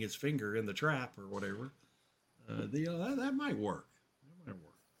leaving his finger in the trap or whatever, that might work. That might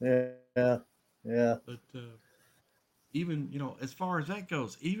work. Yeah. But even, as far as that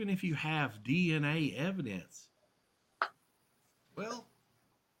goes, even if you have DNA evidence, well,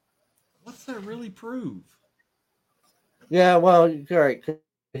 what's that really prove? Yeah, well, you're right.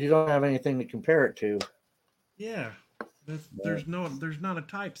 You don't have anything to compare it to. Yeah, there's not a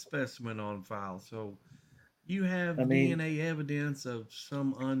type specimen on file, so you have DNA evidence of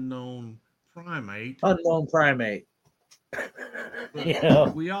some unknown primate. Unknown primate.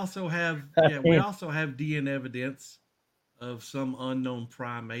 We also have DNA evidence of some unknown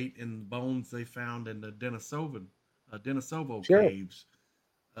primate in the bones they found in the Denisovo caves.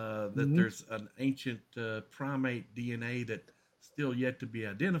 That there's an ancient primate DNA that still yet to be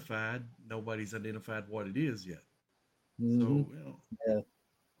identified. Nobody's identified what it is yet.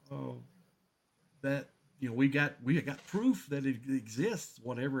 So that we got proof that it exists,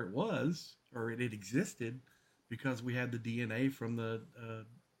 whatever it was, or it existed, because we had the DNA from the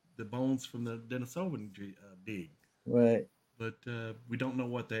bones from the Denisovan dig. Right. But we don't know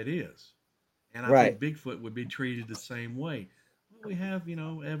what that is, and I think Bigfoot would be treated the same way. Well, we have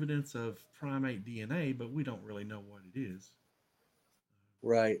evidence of primate DNA, but we don't really know what it is.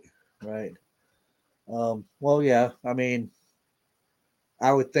 Right. Well, yeah. I mean,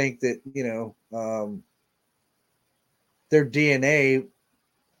 I would think that their DNA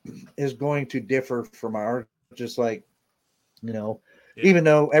is going to differ from ours, just like even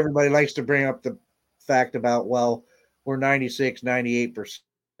though everybody likes to bring up the fact about, well, we're 96-98%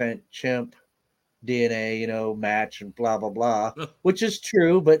 chimp DNA, match and blah blah blah, which is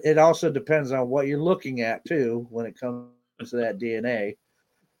true, but it also depends on what you're looking at too when it comes to that DNA.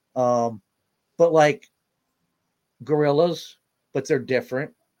 But like gorillas, but they're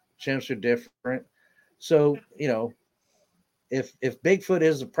different. Chimps are different. So, if Bigfoot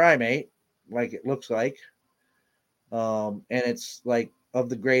is a primate, like it looks like, and it's like of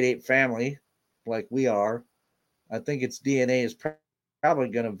the great ape family, like we are, I think its DNA is probably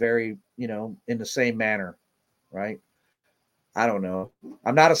going to vary, in the same manner, right? I don't know.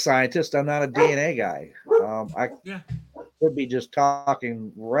 I'm not a scientist. I'm not a DNA guy. I could be just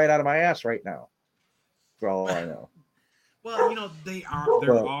talking right out of my ass right now, for all I know. Well,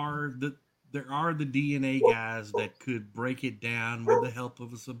 there are the DNA guys that could break it down with the help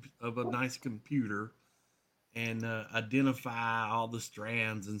of a nice computer and identify all the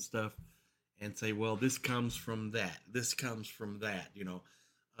strands and stuff, and say, well, this comes from that. This comes from that.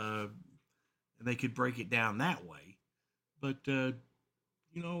 And they could break it down that way. But they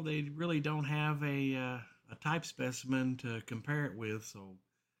really don't have a type specimen to compare it with, so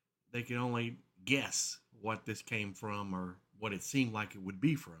they can only guess what this came from or what it seemed like it would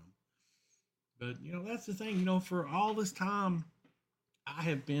be from. But that's the thing. For all this time, I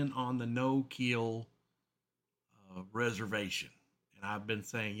have been on the no-kill reservation, and I've been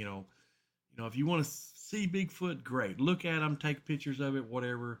saying, if you want to see Bigfoot, great. Look at them, take pictures of it,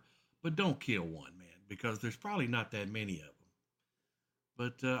 whatever, but don't kill one, man, because there's probably not that many of them.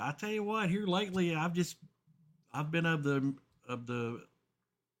 But I tell you what, here lately, I've been of the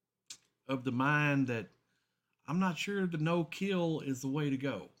mind that I'm not sure the no-kill is the way to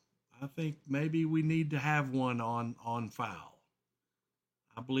go. I think maybe we need to have one on file.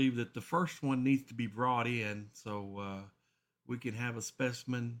 I believe that the first one needs to be brought in so we can have a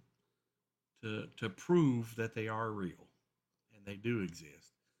specimen to prove that they are real and they do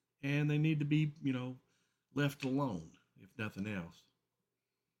exist. And they need to be, left alone, if nothing else.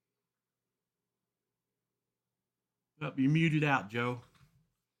 Oh, you muted out, Joe.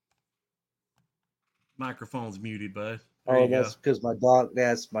 Microphone's muted, bud. That's because my dog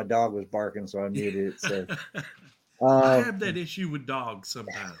was barking, so I muted it. So I have that issue with dogs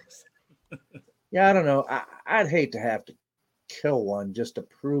sometimes. Yeah, I don't know. I'd hate to have to kill one just to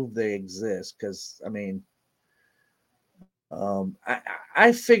prove they exist, because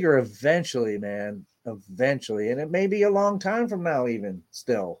I figure eventually, man, and it may be a long time from now, even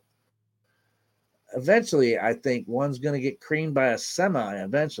still. Eventually, I think one's going to get creamed by a semi.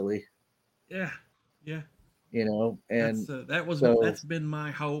 Eventually, yeah. And that's been my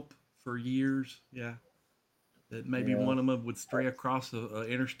hope for years. Yeah, that maybe one of them would stray across a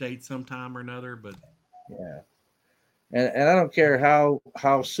interstate sometime or another. But and I don't care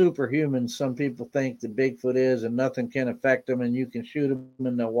how superhuman some people think the Bigfoot is, and nothing can affect them, and you can shoot them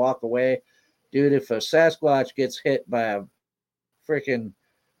and they'll walk away, dude. If a Sasquatch gets hit by a freaking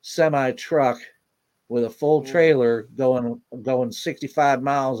semi truck with a full trailer going 65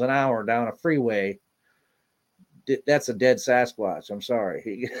 miles an hour down a freeway, that's a dead Sasquatch. I'm sorry.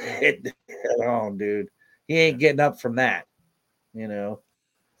 He hit head on, dude. He ain't getting up from that. You know,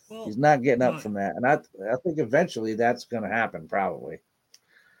 Well, he's not getting up from that, and I think eventually that's going to happen, probably.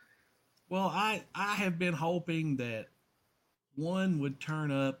 Well, I have been hoping that one would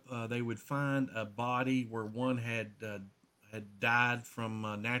turn up. They would find a body where one had died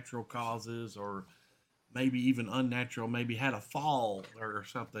from natural causes, or maybe even unnatural. Maybe had a fall or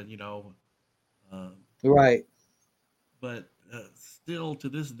something. You know. Right. But still, to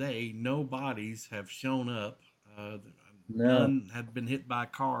this day, no bodies have shown up. No. None have been hit by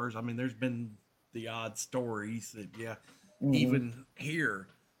cars. I mean, there's been the odd stories that, even here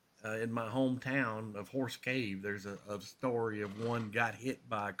in my hometown of Horse Cave, there's a story of one got hit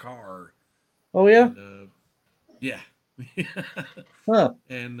by a car. Oh yeah. And, yeah. Huh.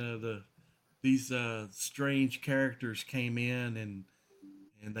 And these strange characters came in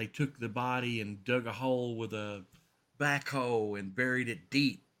and they took the body and dug a hole with a backhoe and buried it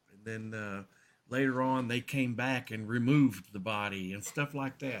deep. And then later on, they came back and removed the body and stuff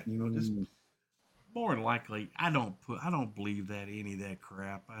like that. You know, just more than likely, I don't believe that any of that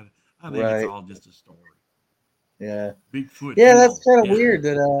crap. I think it's all just a story. Yeah. Bigfoot. Yeah, that's kind of weird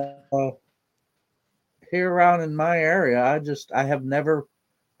that here around in my area, I've never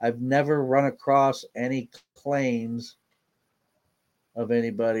run across any claims of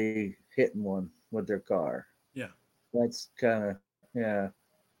anybody hitting one with their car. Yeah. That's kind of, yeah.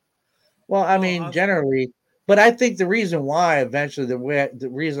 Well, I mean, generally, but I think the reason why eventually, the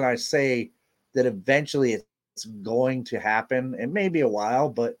reason I say that eventually it's going to happen, it may be a while,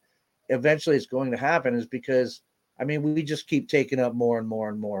 but eventually it's going to happen, is because, I mean, we just keep taking up more and more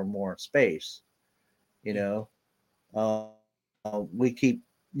and more and more space. You know, we keep,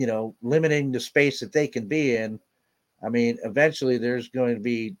 limiting the space that they can be in. I mean, eventually there's going to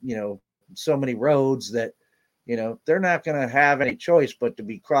be, so many roads that, they're not going to have any choice but to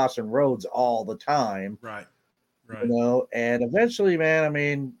be crossing roads all the time. Right. And eventually, man, I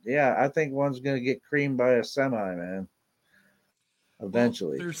mean, yeah, I think one's going to get creamed by a semi, man.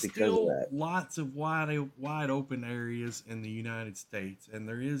 Eventually, there's because still of that. lots of wide open areas in the United States, and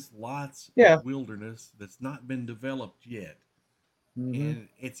there is lots of wilderness that's not been developed yet. Mm-hmm. And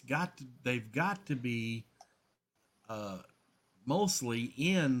they've got to be mostly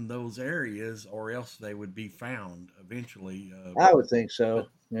in those areas, or else they would be found eventually. I would think so.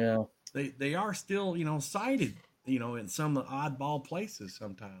 Yeah. They are still, sighted, in some oddball places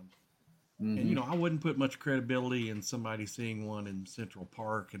sometimes. Mm-hmm. And, I wouldn't put much credibility in somebody seeing one in Central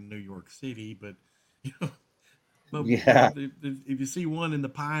Park in New York City, but, but if you see one in the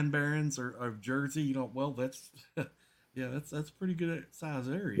Pine Barrens or Jersey, well, that's, that's pretty good size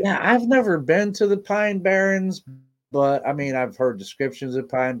area. Yeah. I've never been to the Pine Barrens, but I mean, I've heard descriptions of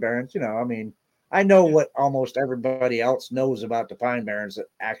Pine Barrens, I mean, I know what almost everybody else knows about the Pine Barrens that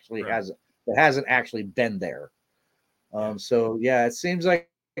actually hasn't actually been there. So yeah, it seems like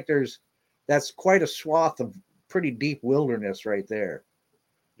that's quite a swath of pretty deep wilderness right there.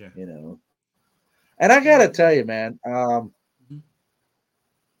 Yeah. And I gotta tell you, man,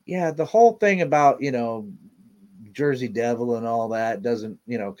 yeah, the whole thing about, Jersey Devil and all that doesn't,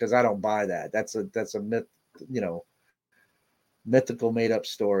 because I don't buy that. That's a myth, mythical made up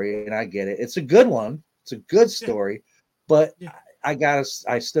story, and I get it. It's a good one. It's a good story, but I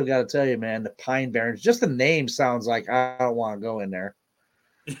still gotta tell you, man, the Pine Barrens, just the name sounds like I don't want to go in there.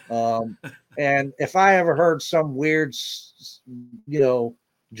 And if I ever heard some weird,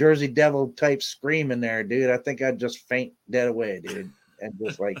 Jersey Devil type scream in there, dude, I think I'd just faint dead away, dude, and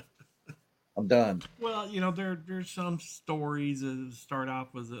just like I'm done. Well, there's some stories that start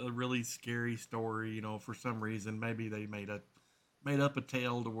off with a really scary story. For some reason, maybe they made up a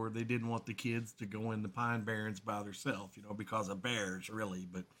tale to where they didn't want the kids to go in the Pine Barrens by themselves, because of bears, really.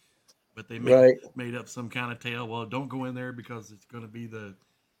 But they made up some kind of tale. Well, don't go in there because it's going to be the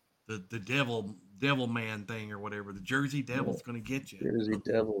devil man thing or whatever. The Jersey Devil's going to get you. Jersey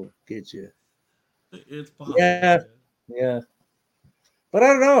Devil get you. It's possible. Yeah. But I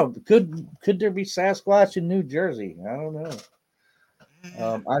don't know. Could there be Sasquatch in New Jersey? I don't know.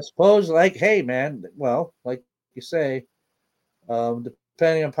 I suppose, like, hey, man. Well, like you say,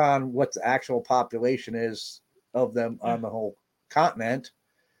 depending upon what the actual population is of them on the whole continent,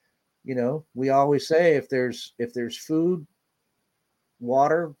 we always say if there's food,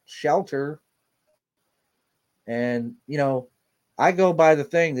 water, shelter, and I go by the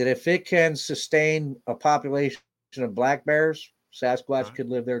thing that if it can sustain a population of black bears, Sasquatch could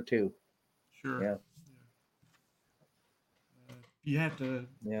live there too. Sure. Yeah. You have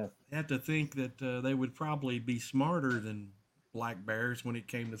to think that they would probably be smarter than black bears when it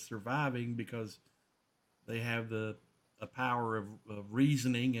came to surviving, because they have a power of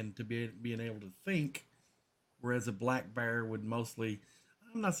reasoning and to being able to think whereas a black bear would mostly.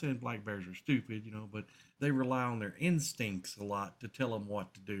 I'm not saying black bears are stupid, but they rely on their instincts a lot to tell them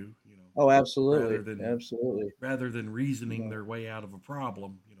what to do. Oh, absolutely, rather than absolutely. rather than reasoning their way out of a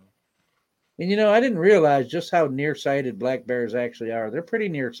problem. And I didn't realize just how nearsighted black bears actually are. They're pretty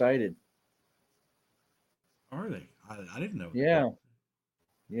nearsighted. Are they? I didn't know. Yeah,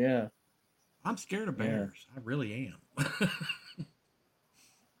 yeah. I'm scared of bears. I really am.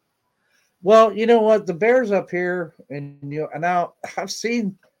 Well, you know what? The bears up here, and now I've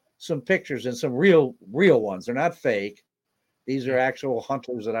seen some pictures and some real ones. They're not fake. These are actual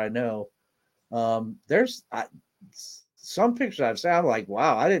hunters that I know. There's some pictures I've seen. I'm like,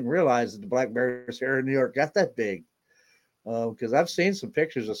 wow, I didn't realize that the black bears here in New York got that big. Because I've seen some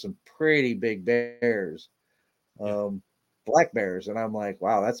pictures of some pretty big bears, black bears, and I'm like,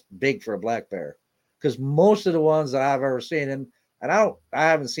 wow, that's big for a black bear. Because most of the ones that I've ever seen, and I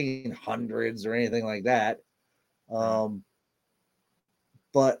haven't seen hundreds or anything like that. But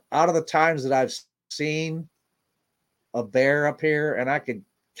out of the times that I've seen a bear up here, and I could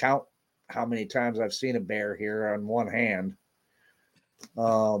count how many times I've seen a bear here on one hand.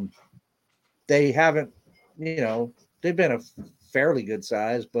 They haven't, they've been a fairly good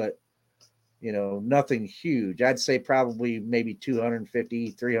size, but nothing huge. I'd say probably maybe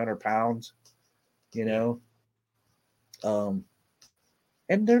 250, 300 pounds, and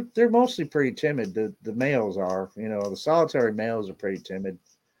they're mostly pretty timid. The males are, the solitary males are pretty timid.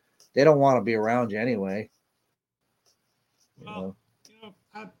 They don't want to be around you anyway.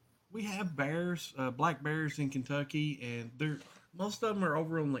 We have bears, black bears in Kentucky, and most of them are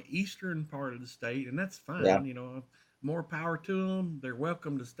over on the eastern part of the state, and that's fine. Yeah. More power to them. They're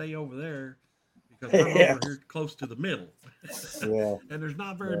welcome to stay over there because I'm over here close to the middle. Yeah. And there's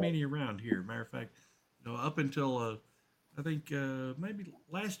not very many around here. Matter of fact, up until I think maybe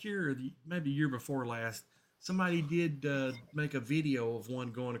last year or maybe the year before last, somebody did make a video of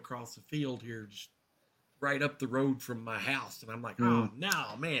one going across the field here, just right up the road from my house. And I'm like, oh,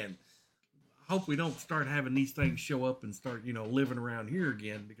 no, man. I hope we don't start having these things show up and start, living around here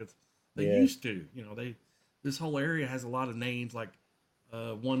again, because they used to. This whole area has a lot of names. Like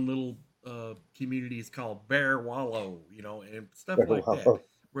one little community is called Bear Wallow, and stuff like that,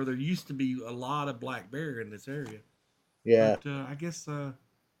 where there used to be a lot of black bear in this area. Yeah. But I guess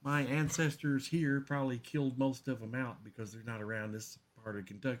my ancestors here probably killed most of them out because they're not around this part of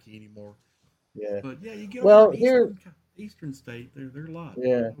Kentucky anymore. Yeah. But yeah, you get over here, eastern state, there are a lot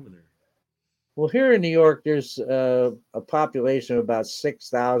over there. Well, here in New York, there's a population of about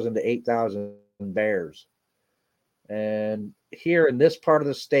 6,000 to 8,000 bears. And here in this part of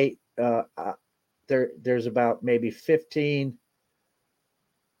the state, there's about maybe 15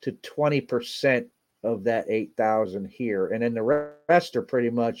 to 20% of that 8,000 here. And then the rest are pretty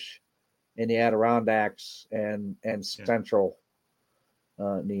much in the Adirondacks and central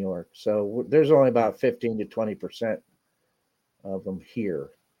New York. So there's only about 15 to 20% of them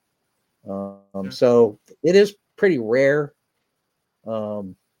here. So it is pretty rare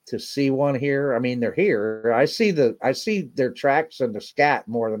to see one here. I mean, they're here. I see their tracks and the scat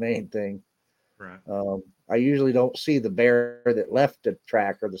more than anything. Right. I usually don't see the bear that left the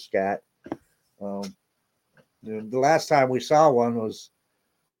track or the scat. The last time we saw one was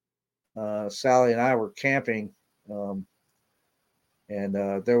Sally and I were camping, and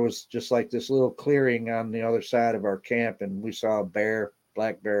there was just like this little clearing on the other side of our camp, and we saw a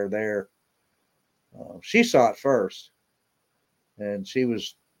black bear there. She saw it first, and she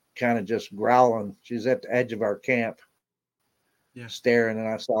was kind of just growling. She's at the edge of our camp, staring, and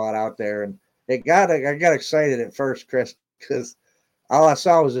I saw it out there, and I got excited at first, Chris, because all I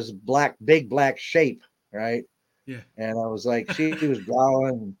saw was this big black shape, right? Yeah. And I was like, she was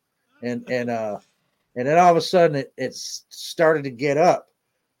growling, and then all of a sudden it started to get up,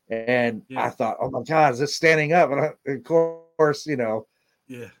 and I thought, oh my God, is it standing up? And of course,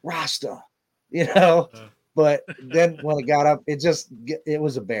 Rasta, but then when it got up, it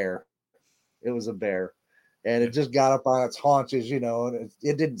was a bear. It was a bear, and it just got up on its haunches, and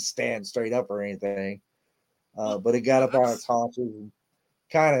it didn't stand straight up or anything, but it got up on its haunches and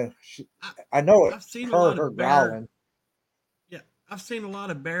kind of. I know it heard her growling. Yeah, I've seen a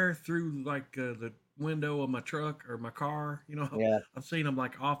lot of bear through like the window of my truck or my car. I've seen them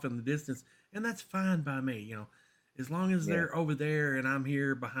like off in the distance, and that's fine by me. As long as they're over there and I'm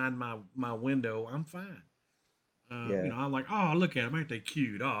here behind my window, I'm fine. I'm like, oh, look at them, aren't they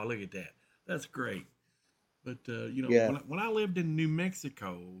cute? Oh, look at that, that's great. But when I lived in New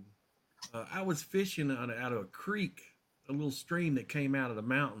Mexico, I was fishing out of a creek, a little stream that came out of the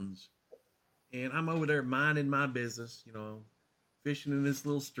mountains, and I'm over there minding my business, fishing in this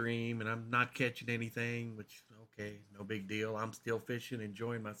little stream, and I'm not catching anything, which, okay, no big deal. I'm still fishing,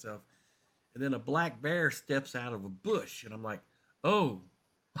 enjoying myself. And then a black bear steps out of a bush, and I'm like, oh,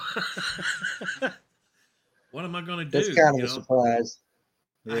 what am I going to do? That's kind of a surprise.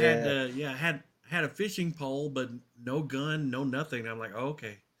 I had a fishing pole, but no gun, no nothing. I'm like, oh,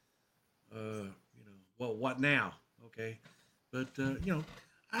 okay, well, what now? Okay, but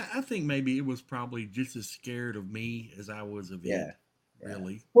I think maybe it was probably just as scared of me as I was of it.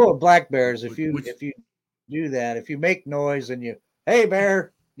 Really. Well, black bears, if you do that, if you make noise and hey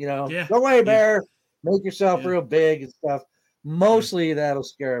bear, go away bear, make yourself real big and stuff. Mostly that'll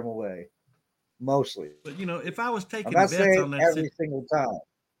scare them away. Mostly. But if I was taking bets on that every single time.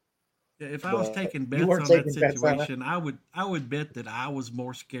 Yeah, if I was taking bets on that situation, I would bet that I was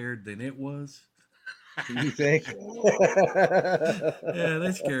more scared than it was. You think? Yeah,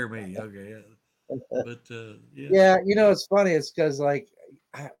 they scare me. Okay. But it's funny. It's because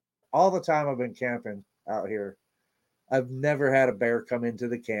all the time I've been camping out here, I've never had a bear come into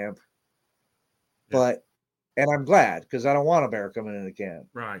the camp. And I'm glad, because I don't want a bear coming into camp.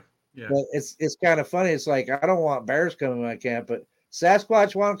 Right. Yeah. But it's kind of funny. It's like, I don't want bears coming in my camp, but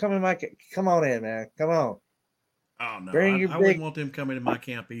Sasquatch want to come in my camp. Come on in, man. Come on. Oh, no. I wouldn't want them coming in my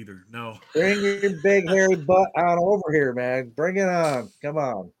camp either. No. Bring your big hairy butt on over here, man. Bring it on. Come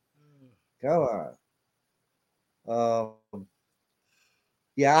on. Come on.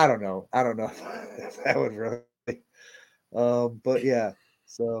 Yeah, I don't know. That would really. But yeah.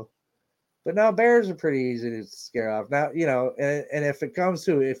 So. But now bears are pretty easy to scare off. Now, and if it comes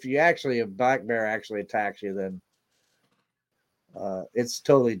to, if a black bear actually attacks you, then it's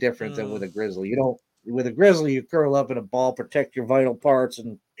totally different than with a grizzly. With a grizzly, you curl up in a ball, protect your vital parts,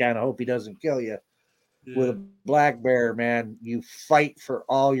 and kind of hope he doesn't kill you. Yeah. With a black bear, man, you fight for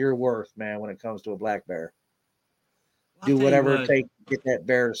all you're worth, man, when it comes to a black bear. Do whatever it takes to get that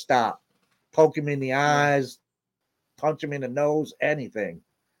bear to stop. Poke him in the eyes, punch him in the nose, anything.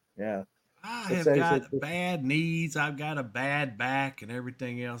 Yeah. I have got bad knees. I've got a bad back and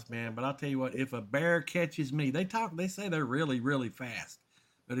everything else, man. But I'll tell you what, if a bear catches me, they say they're really, really fast.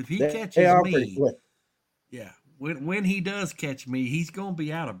 But if he catches me, when he does catch me, he's going to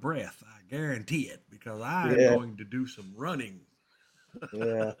be out of breath. I guarantee it, because I'm going to do some running.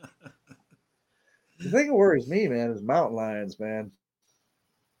 Yeah. The thing that worries me, man, is mountain lions, man.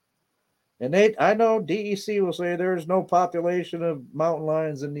 And I know DEC will say there's no population of mountain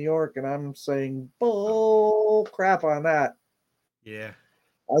lions in New York, and I'm saying bull crap on that. Yeah.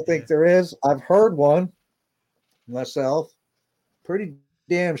 I think there is. I've heard one myself. Pretty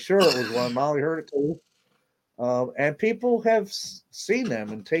damn sure it was one. Molly heard it too. And people have seen them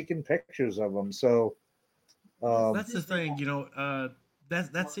and taken pictures of them. So that's the thing,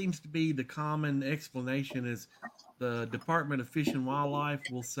 that seems to be the common explanation is the Department of Fish and Wildlife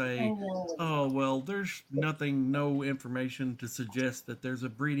will say, oh, well, there's no information to suggest that there's a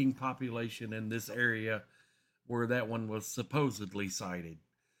breeding population in this area where that one was supposedly sighted.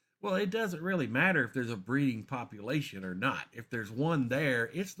 Well, it doesn't really matter if there's a breeding population or not. If there's one there,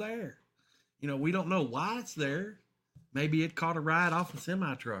 it's there. We don't know why it's there. Maybe it caught a ride off a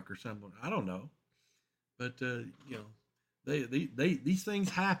semi-truck or something. I don't know. But, these things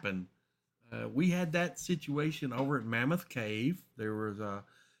happen. We had that situation over at Mammoth Cave. There was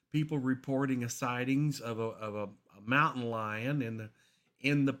people reporting a sightings of a mountain lion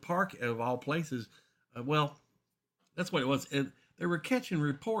in the park of all places. Well, that's what it was. They were catching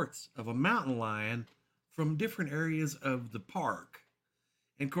reports of a mountain lion from different areas of the park.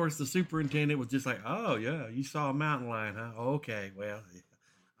 And of course, the superintendent was just like, "Oh yeah, you saw a mountain lion, huh? Okay, well,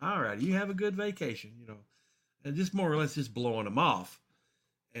 all right, you have a good vacation, and just more or less just blowing them off."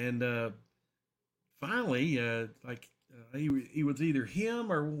 And finally, he was either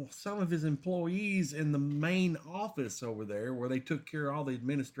him or some of his employees in the main office over there where they took care of all the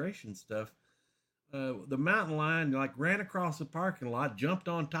administration stuff. The mountain lion ran across the parking lot, jumped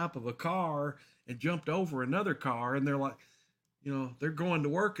on top of a car, and jumped over another car. And they're like, they're going to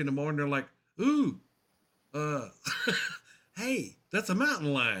work in the morning. They're like, ooh, hey, that's a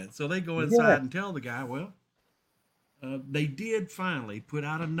mountain lion. So they go inside and tell the guy, well, they did finally put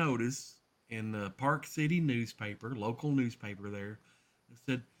out a notice in the Park City newspaper, local newspaper there, that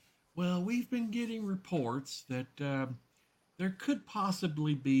said, well, we've been getting reports that there could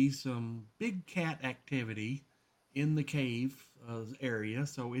possibly be some big cat activity in the cave area.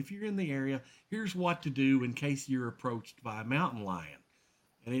 So if you're in the area, here's what to do in case you're approached by a mountain lion.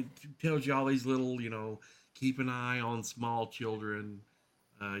 And it tells you all these little, keep an eye on small children,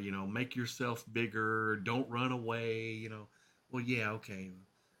 make yourself bigger, don't run away, Well, yeah, okay.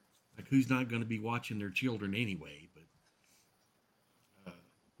 Who's not going to be watching their children anyway? But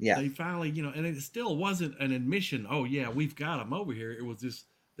Yeah. They finally, and it still wasn't an admission. Oh yeah, we've got them over here. It was just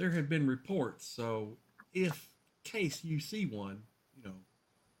there have been reports. So if case you see one,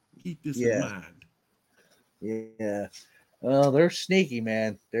 keep this in mind. Yeah. Well, they're sneaky,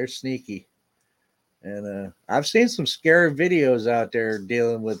 man. They're sneaky. And I've seen some scary videos out there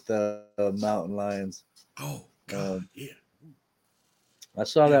dealing with mountain lions. Oh God, yeah. I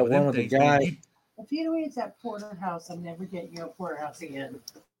saw that one of the guys. If you don't eat that porterhouse, I'm never getting you a porterhouse again.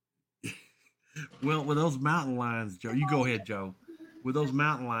 Well, with those mountain lions, Joe, you go ahead, Joe. With those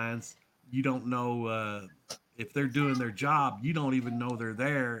mountain lions, you don't know if they're doing their job. You don't even know they're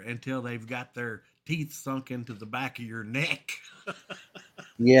there until they've got their teeth sunk into the back of your neck.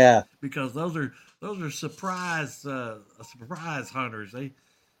 Yeah, because those are surprise hunters. They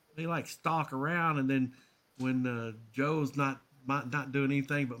like stalk around, and then when Joe's not doing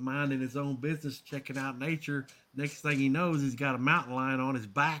anything but minding his own business, checking out nature, next thing he knows, he's got a mountain lion on his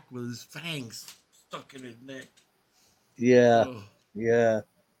back with his fangs stuck in his neck. Yeah. Ugh. Yeah.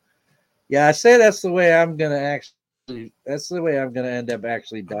 I say that's the way I'm gonna end up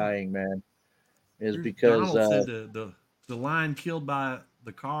actually dying, man. Is because Donald said the lion killed by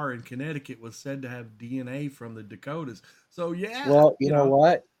the car in Connecticut was said to have DNA from the Dakotas. So yeah. Well, you know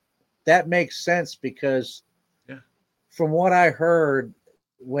what? That makes sense because from what I heard,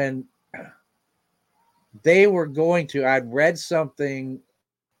 when they were going to, I'd read something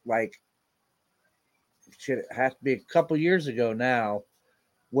like it has to be a couple years ago now,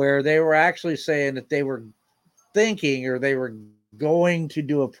 where they were actually saying that they were thinking or they were going to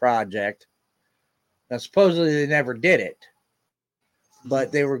do a project. Now, supposedly they never did it,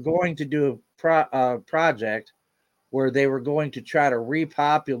 but they were going to do a project where they were going to try to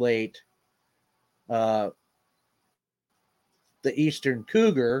repopulate the eastern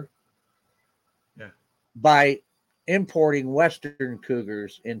cougar by importing western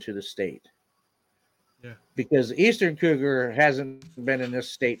cougars into the state. Yeah. Because the eastern cougar hasn't been in this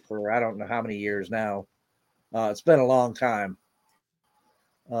state for I don't know how many years now. It's been a long time.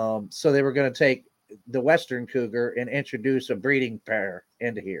 So they were going to take the western cougar and introduce a breeding pair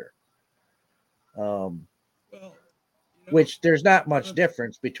into here. Which there's not much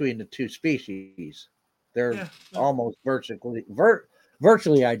difference between the two species. They're almost virtually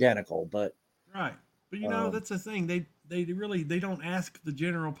identical, but right. But that's the thing. They don't ask the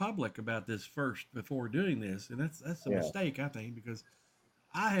general public about this first before doing this, and that's a mistake, I think, because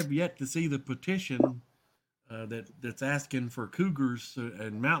I have yet to see the petition that's asking for cougars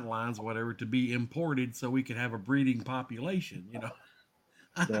and mountain lions, or whatever, to be imported so we could have a breeding population.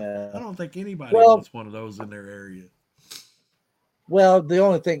 I don't think anybody wants one of those in their area. Well,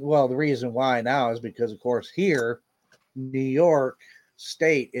 the reason why now is because, of course, here, New York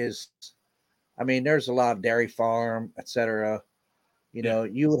State is, I mean, there's a lot of dairy farm, etc.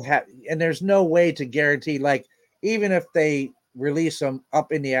 You would have, and there's no way to guarantee, like, even if they release them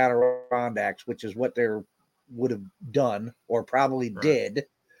up in the Adirondacks, which is what they would have done or probably did,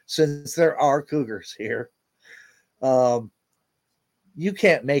 since there are cougars here, you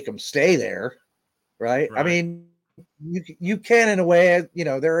can't make them stay there, right? I mean, you can in a way,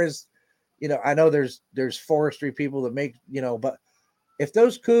 there is, I know there's forestry people that make, but if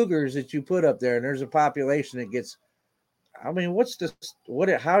those cougars that you put up there and there's a population that gets, I mean,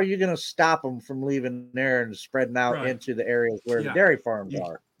 how are you going to stop them from leaving there and spreading out into the areas where the dairy farms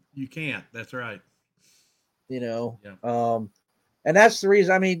are? You can't. That's right. And that's the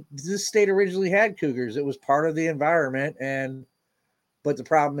reason, I mean, this state originally had cougars. It was part of the environment. But the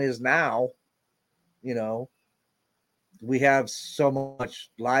problem is now, we have so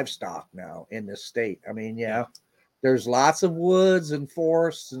much livestock now in this state. I mean, there's lots of woods and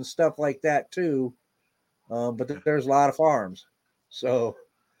forests and stuff like that too. But there's a lot of farms. So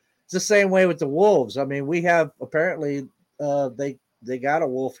it's the same way with the wolves. I mean, we have apparently they got a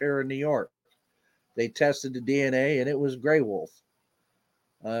wolf here in New York. They tested the DNA and it was gray wolf.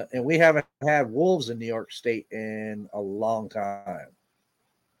 And we haven't had wolves in New York State in a long time.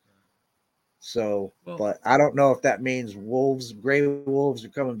 So, but I don't know if that means gray wolves are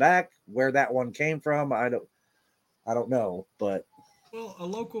coming back. Where that one came from, I don't know. But a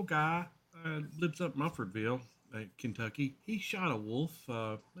local guy lives up Mumfordville, Kentucky. He shot a wolf.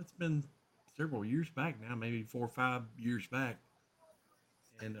 It's been several years back now, maybe 4 or 5 years back,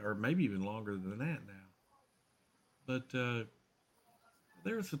 or maybe even longer than that now. But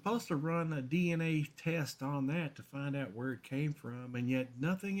they were supposed to run a DNA test on that to find out where it came from, and yet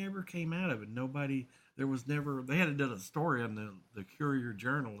nothing ever came out of it. They had done a story on the Courier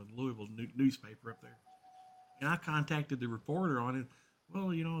Journal in Louisville newspaper up there. And I contacted the reporter on it.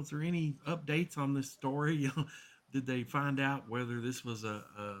 Well, is there any updates on this story? did they find out whether this was a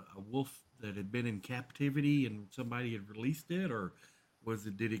wolf that had been in captivity and somebody had released it, or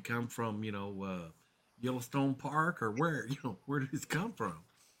did it come from Yellowstone Park, or where did this come from?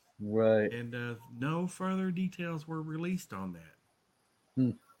 Right. And no further details were released on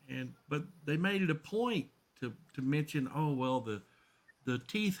that. But they made it a point to mention, oh well, the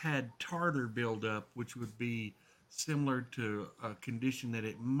teeth had tartar buildup, which would be similar to a condition that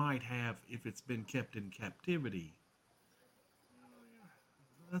it might have if it's been kept in captivity.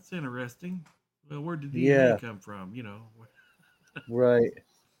 That's interesting. Well, where did DNA come from? Right.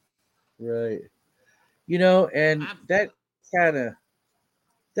 Right. And that kind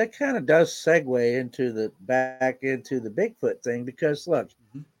of does segue into back into the Bigfoot thing, because look,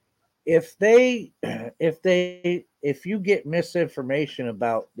 if you get misinformation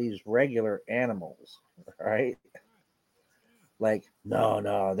about these regular animals, right? Like,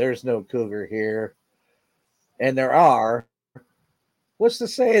 no, there's no cougar here, and there are. What's to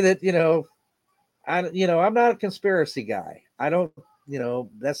say that I'm not a conspiracy guy. I don't,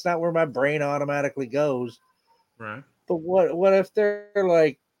 that's not where my brain automatically goes. Right. But what if they're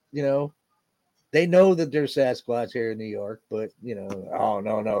like, they know that there's Sasquatch here in New York, but oh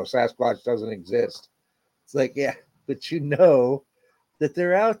no, Sasquatch doesn't exist. It's like, yeah, but that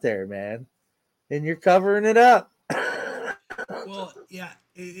they're out there, man, and you're covering it up. Well, yeah,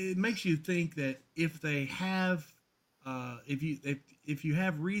 it makes you think that if they have, if you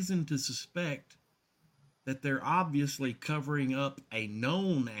have reason to suspect that they're obviously covering up a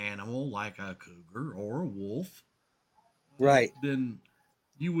known animal like a cougar or a wolf, right? Then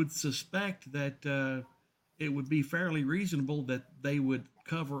you would suspect that it would be fairly reasonable that they would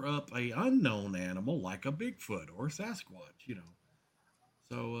cover up a unknown animal like a Bigfoot or Sasquatch,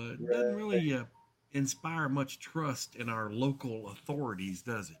 So it doesn't really inspire much trust in our local authorities,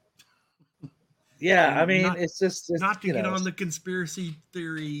 does it? Yeah, I mean, it's not to get on the conspiracy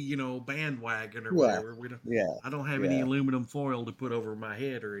theory, bandwagon or whatever. I don't have any aluminum foil to put over my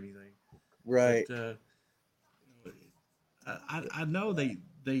head or anything. Right. But, I know they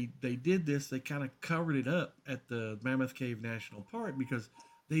did this. They kind of covered it up at the Mammoth Cave National Park because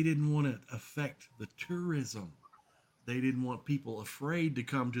they didn't want to affect the tourism. They didn't want people afraid to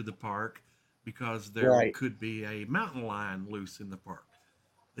come to the park because there could be a mountain lion loose in the park.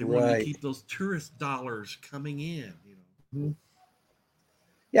 They wanted to keep those tourist dollars coming in, Mm-hmm.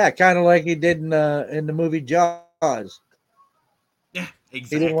 Yeah, kind of like he did in the movie Jaws. Yeah, exactly.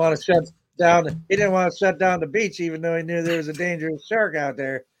 He didn't want to shut down the beach, even though he knew there was a dangerous shark out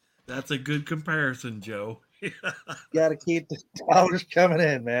there. That's a good comparison, Joe. Got to keep the dollars coming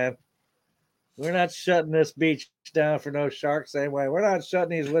in, man. We're not shutting this beach down for no shark. Same way, we're not shutting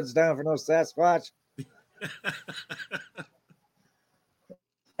these woods down for no Sasquatch.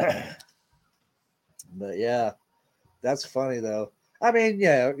 But yeah, that's funny though. I mean,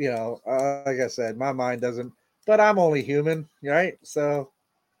 yeah, like I said, my mind doesn't, but I'm only human, right? So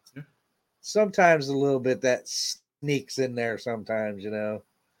sometimes a little bit that sneaks in there sometimes,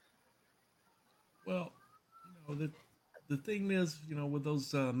 Well, the thing is, with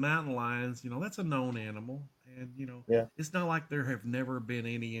those mountain lions, that's a known animal. And, it's not like there have never been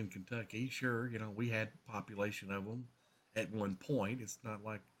any in Kentucky. Sure, we had population of them at one point. It's not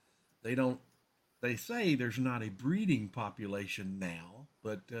like they say there's not a breeding population now,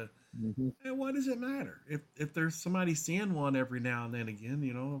 but what does it matter? If there's somebody seeing one every now and then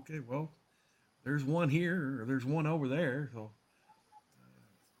again, okay, well, there's one here or there's one over there. So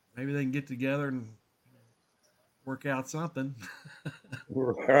maybe they can get together and work out something.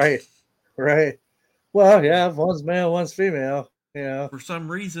 Right. Well, yeah, if one's male, one's female. For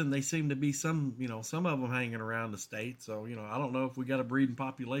some reason, they seem to be some of them hanging around the state. So, I don't know if we got a breeding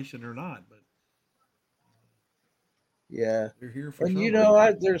population or not, but yeah, they're here for. And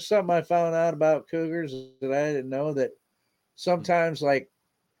there's something I found out about cougars that I didn't know, that sometimes, like,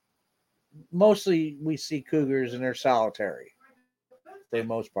 mostly we see cougars and they're solitary for the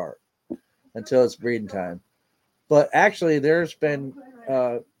most part until it's breeding time. But actually, there's been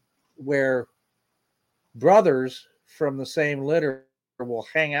where brothers from the same litter will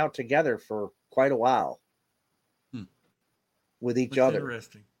hang out together for quite a while with each other.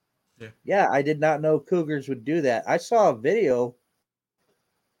 Interesting. Yeah, I did not know cougars would do that. I saw a video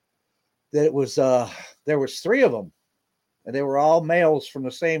that it was there was 3 of them, and they were all males from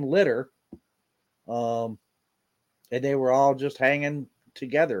the same litter, and they were all just hanging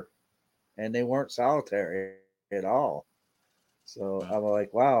together, and they weren't solitary at all. So I'm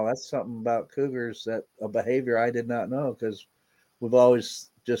like, wow, that's something about cougars, that a behavior I did not know, because we've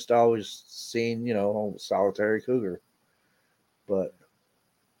always seen, solitary cougar. But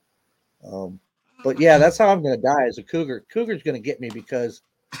But yeah, that's how I'm going to die as a cougar. Cougar's going to get me because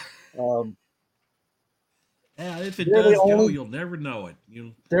yeah, if it does go, you'll never know it.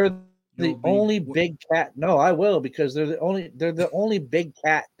 They're the only big cat. No, I will, because they're the only big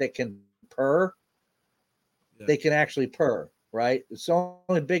cat that can purr. Yeah. They can actually purr, right? It's the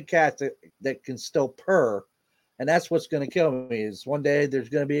only big cat that can still purr, and that's what's going to kill me. Is one day there's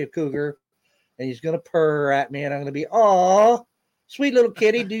going to be a cougar, and he's going to purr at me, and I'm going to be, oh, sweet little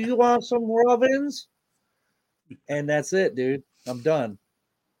kitty, do you want some robins? And that's it, dude. I'm done.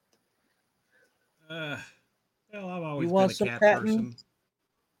 Well, I've always been a cat person.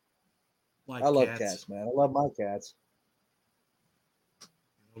 I love cats, man. I love my cats.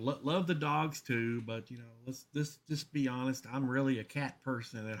 Love the dogs too, but let's just be honest. I'm really a cat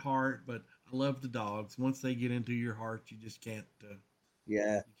person at heart, but I love the dogs. Once they get into your heart, you just can't.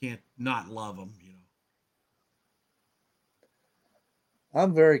 You can't not love them.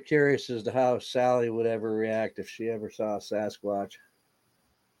 I'm very curious as to how Sally would ever react if she ever saw a Sasquatch.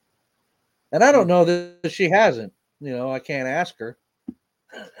 And I don't know that she hasn't. I can't ask her.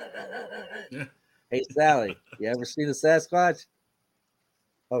 Yeah. Hey, Sally, you ever seen a Sasquatch?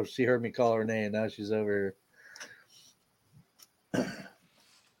 Oh, she heard me call her name. Now she's over here.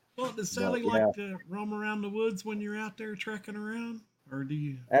 Well, does Sally like to roam around the woods when you're out there trekking around? Or do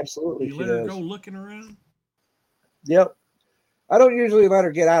you absolutely let her go looking around? Yep. I don't usually let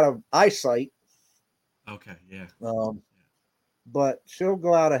her get out of eyesight. Okay, yeah. But she'll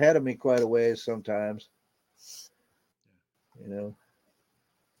go out ahead of me quite a ways sometimes.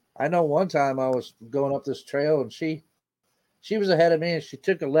 I know one time I was going up this trail and she was ahead of me, and she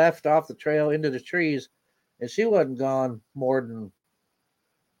took a left off the trail into the trees, and she wasn't gone more than,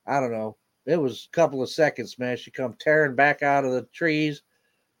 I don't know, it was a couple of seconds, man. She come tearing back out of the trees,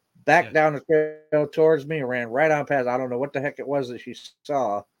 back down the trail towards me, and ran right on past. I don't know what the heck it was that she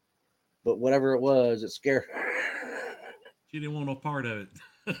saw, but whatever it was, it scared her. She didn't want no part of it.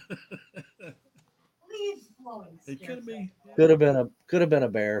 Leaves blowing. It could be. Yeah. Could have been a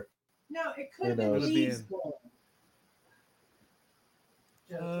bear. No, it could have been leaves blowing.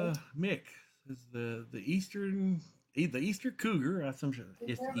 Mick is the eastern cougar. I'm sure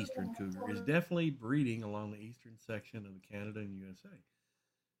it's the eastern cougar is definitely breeding along the eastern section of Canada and USA.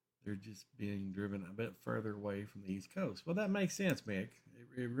 They're just being driven a bit further away from the East Coast. Well, that makes sense, Mick.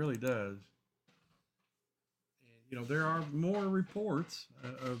 It really does. And there are more reports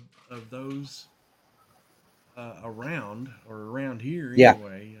of those around here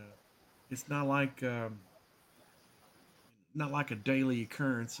anyway. It's not like a daily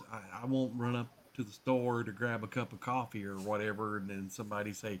occurrence. I won't run up to the store to grab a cup of coffee or whatever, and then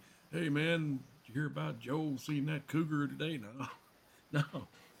somebody say, "Hey, man, did you hear about Joe seeing that cougar today?" No.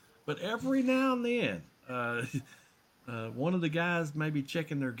 But every now and then, one of the guys maybe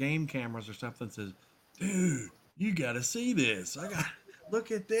checking their game cameras or something says, "Dude, you got to see this.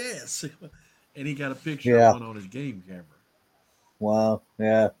 Look at this," and he got a picture of one on his game camera. Wow.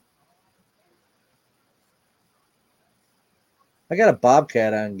 Yeah. I got a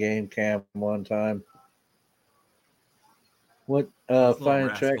bobcat on game cam one time. What fine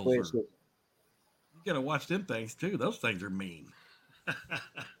trackways? You gotta watch them things too. Those things are mean.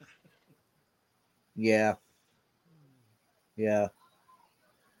 Yeah.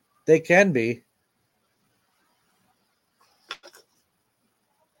 They can be.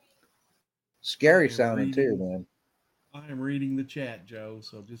 Scary sounding too, man. I am reading the chat, Joe,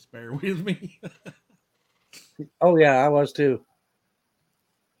 so just bear with me. Oh yeah, I was too.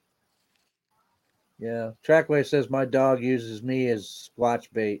 Yeah, Trackway says my dog uses me as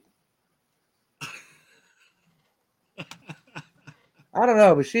squatch bait. I don't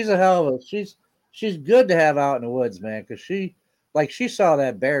know, but she's a hell of a she's good to have out in the woods, man, because she saw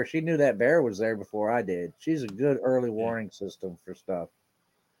that bear. She knew that bear was there before I did. She's a good early warning system for stuff.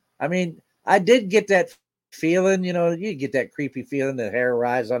 I mean, I did get that feeling, you get that creepy feeling, the hair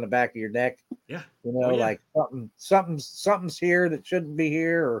rise on the back of your neck. Yeah. Like something's here that shouldn't be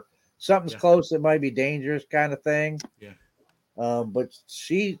here, or something's close that might be dangerous, kind of thing. Yeah. But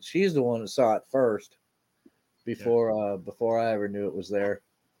she's the one that saw it first before I ever knew it was there.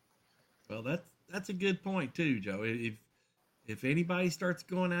 Well, that's a good point too, Joe. If anybody starts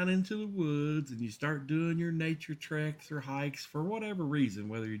going out into the woods and you start doing your nature treks or hikes for whatever reason,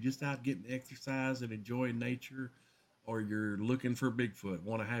 whether you're just out getting exercise and enjoying nature, or you're looking for Bigfoot,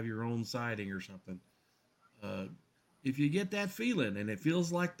 want to have your own sighting or something, if you get that feeling and it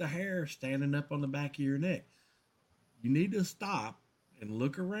feels like the hair standing up on the back of your neck, you need to stop and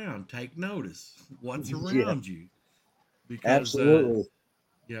look around, take notice what's around you. Because, absolutely.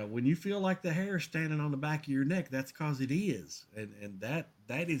 Yeah, when you feel like the hair standing on the back of your neck, that's because it is, and that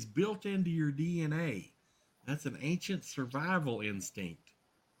is built into your DNA. That's an ancient survival instinct.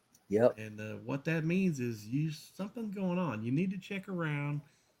 Yep. And what that means is something's going on. You need to check around,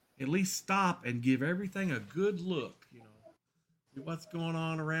 at least stop and give everything a good look. What's going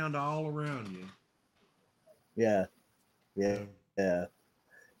on all around you. Yeah.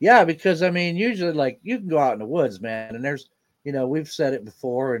 Yeah, because I mean, usually, like, you can go out in the woods, man, and there's, we've said it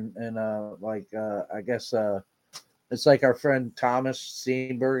before, and I guess it's like our friend Thomas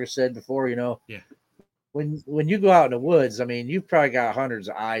Steenberger said before, Yeah. When you go out in the woods, I mean, you've probably got hundreds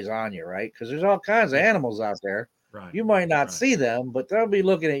of eyes on you, right? Because there's all kinds of animals out there. Right. You might not see them, but they'll be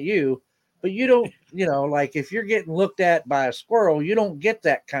looking at you. But you don't, like if you're getting looked at by a squirrel, you don't get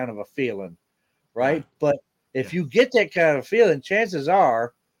that kind of a feeling, right? But if you get that kind of feeling, chances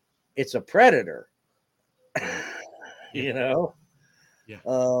are it's a predator. Yeah.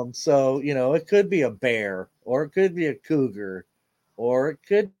 So it could be a bear, or it could be a cougar, or it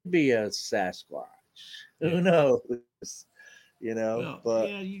could be a Sasquatch. Who knows? Well, but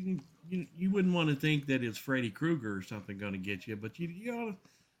yeah, you wouldn't want to think that it's Freddy Krueger or something going to get you, but you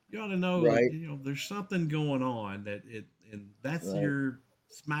ought to know right. that there's something going on and that's right. your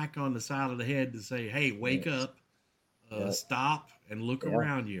smack on the side of the head to say, hey, wake up. Stop and look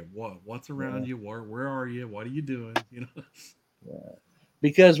around you. What's around you? Where are you? What are you doing?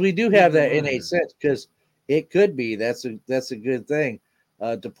 Because we do have that innate sense. Because it could be that's a good thing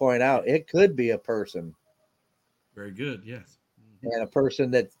to point out. It could be a person. Very good. Yes. Mm-hmm. And a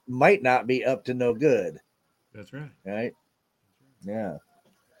person that might not be up to no good. That's right. Right. Yeah.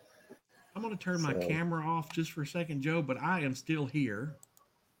 I'm going to turn my camera off just for a second, Joe, but I am still here.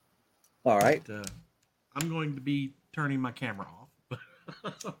 All right. But, I'm going to be turning my camera off.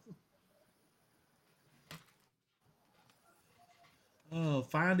 Oh,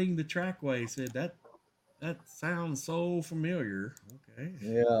 Finding the Trackway said that sounds so familiar. Okay.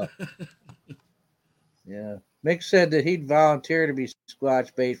 Yeah. Yeah. Mick said that he'd volunteer to be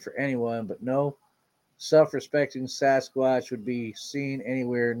Squatch bait for anyone, but no self-respecting Sasquatch would be seen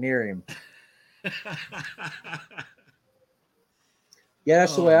anywhere near him. Yeah,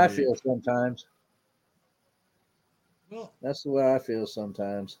 that's the way I feel sometimes. Well, that's the way I feel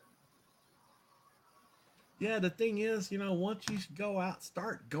sometimes. Yeah, the thing is, once you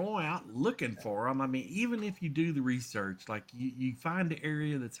start going out looking for them. I mean, even if you do the research, like you find the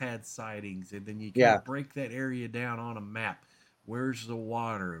area that's had sightings, and then you kind of break that area down on a map. Where's the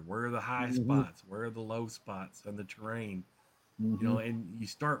water? Where are the high spots? Where are the low spots and the terrain? And you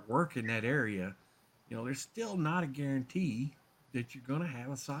start working that area. There's still not a guarantee that you're going to have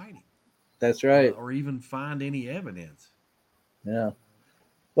a sighting. That's right. Or even find any evidence. Yeah.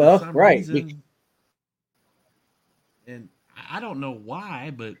 Well, right. Reason, and I don't know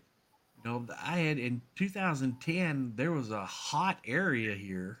why, but I had in 2010 there was a hot area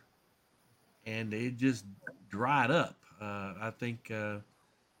here, and it just dried up. I think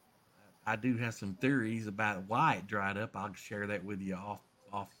I do have some theories about why it dried up. I'll share that with you off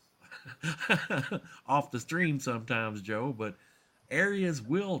off the stream sometimes, Joe. But areas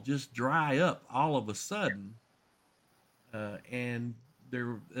will just dry up all of a sudden, and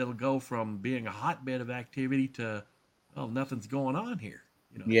it'll go from being a hotbed of activity to nothing's going on here.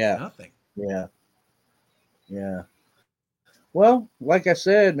 Nothing. Yeah. Well, like I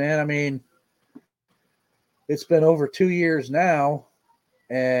said, man, I mean, it's been over 2 years now,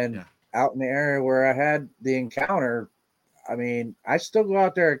 and out in the area where I had the encounter, I mean, I still go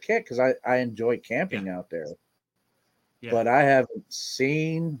out there a kick because I enjoy camping out there. Yeah. But I haven't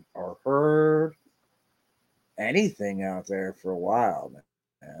seen or heard anything out there for a while,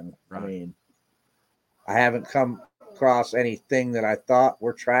 man. Right. I mean, I haven't come across anything that I thought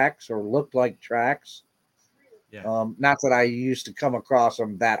were tracks or looked like tracks. Yeah. Not that I used to come across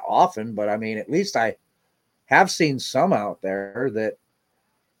them that often, but I mean, at least I have seen some out there that,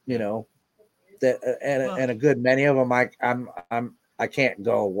 and a good many of them I can't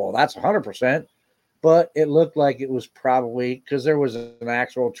go, well, that's 100%, but it looked like it was probably because there was an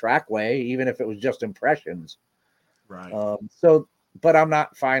actual trackway, even if it was just impressions. Right. But I'm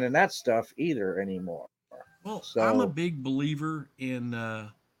not finding that stuff either anymore. Well, I'm a big believer in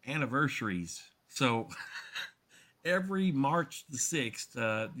anniversaries. So every March the 6th,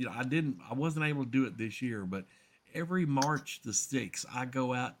 I wasn't able to do it this year, but every March the 6th, I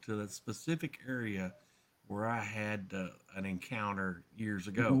go out to the specific area where I had an encounter years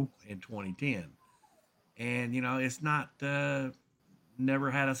ago in 2010. And, it's not, never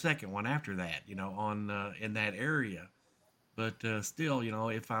had a second one after that, on in that area. But still,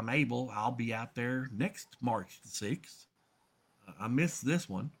 if I'm able, I'll be out there next March the 6th. I missed this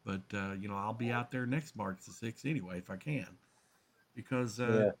one, but I'll be out there next March the 6th anyway if I can, because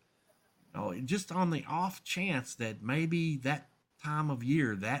just on the off chance that maybe that time of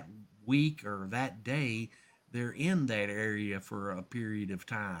year, that week or that day, they're in that area for a period of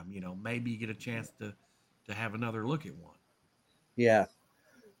time. Maybe you get a chance to have another look at one. Yeah.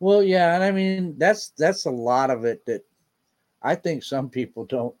 Well, yeah, and I mean that's a lot of it that I think some people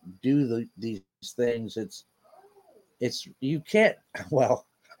don't do these things. It's you can't. Well,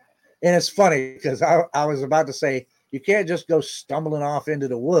 and it's funny because I was about to say you can't just go stumbling off into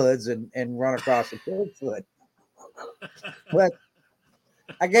the woods and run across a Bigfoot. But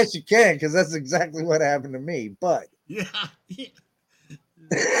I guess you can, because that's exactly what happened to me. But yeah.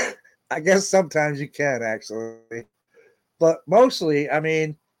 I guess sometimes you can actually. But mostly, I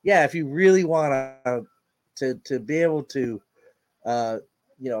mean, yeah, if you really want to be able to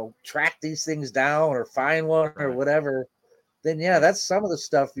track these things down or find one or whatever, then that's some of the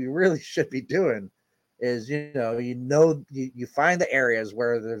stuff you really should be doing. Is you find the areas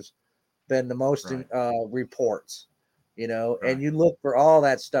where there's been the most reports, and you look for all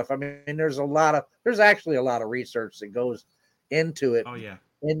that stuff. I mean, there's actually a lot of research that goes into it. Oh yeah.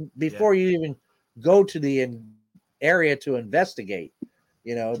 And before you even go to the area to investigate,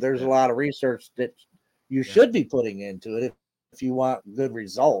 there's a lot of research that you should be putting into it if you want good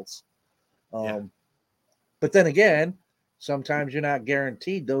results. But then again, sometimes you're not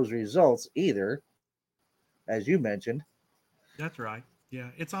guaranteed those results either, as you mentioned. That's right. Yeah,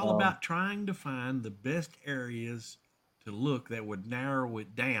 it's all about trying to find the best areas to look that would narrow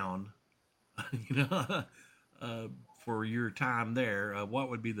it down, for your time there. What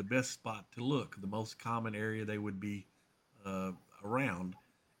would be the best spot to look? The most common area they would be around,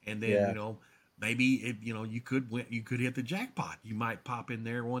 and then maybe if you could hit the jackpot. You might pop in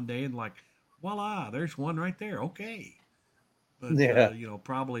there one day and like, voila, there's one right there. Okay, but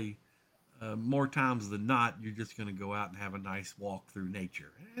probably. More times than not, you're just going to go out and have a nice walk through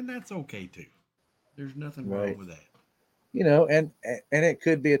nature, and that's okay too. There's nothing wrong with that. And it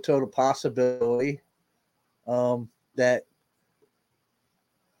could be a total possibility that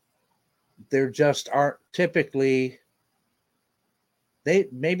there just aren't typically.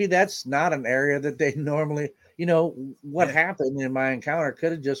 Maybe that's not an area that they normally. What happened in my encounter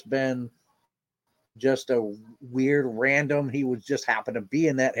could have just been. Just a weird random. He was just happened to be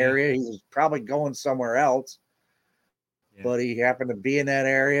in that area. He was probably going somewhere else, but he happened to be in that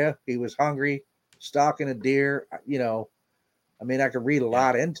area. He was hungry, stalking a deer. I mean, I could read a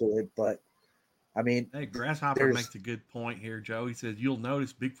lot into it, but I mean, hey, Grasshopper makes a good point here, Joe. He says you'll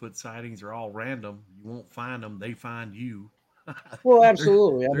notice Bigfoot sightings are all random. You won't find them; they find you. Well,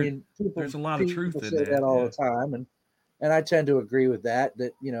 absolutely. I mean, there's a lot of truth in that all the time, and I tend to agree with that.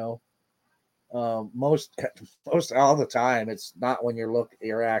 That most all the time, it's not when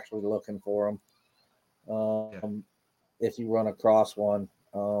you're actually looking for them. If you run across one,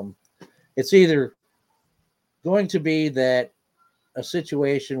 it's either going to be that a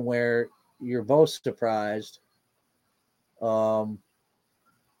situation where you're both surprised, or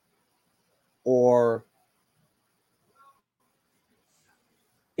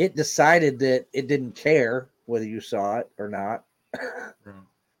it decided that it didn't care whether you saw it or not.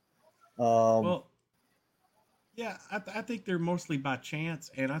 Well, yeah, I think they're mostly by chance,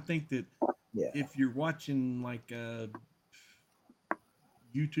 and I think that if you're watching like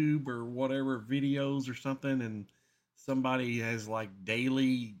YouTube or whatever videos or something, and somebody has like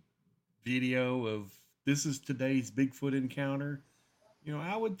daily video of this is today's Bigfoot encounter,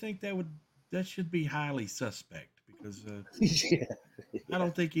 I would think that should be highly suspect, because I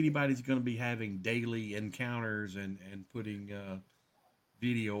don't think anybody's going to be having daily encounters and putting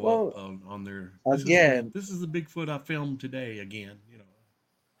video up on their this is the Bigfoot I filmed today again.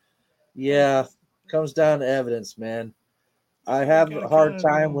 Yeah, comes down to evidence, man. I have a hard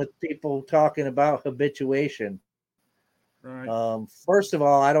time with people talking about habituation. Right. First of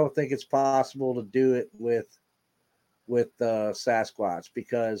all, I don't think it's possible to do it with Sasquatch,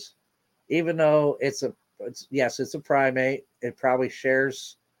 because even though it's a primate, it probably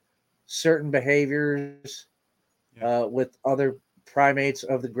shares certain behaviors with other primates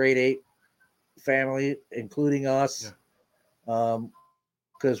of the great ape family, including us,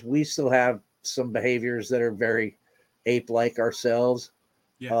 because we still have some behaviors that are very ape-like ourselves.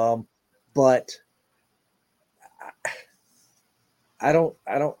 But I don't.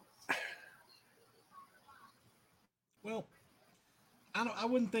 Well, I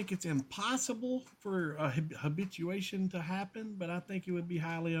wouldn't think it's impossible for a habituation to happen, but I think it would be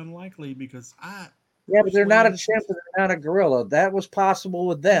highly unlikely, because but they're not a chimp and they're not a gorilla. That was possible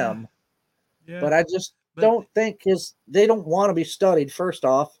with them. Yeah. But I just don't think they don't want to be studied. First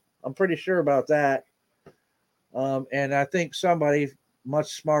off, I'm pretty sure about that. And I think somebody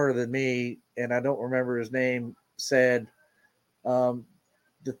much smarter than me, and I don't remember his name, said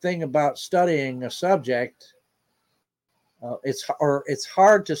the thing about studying a subject, it's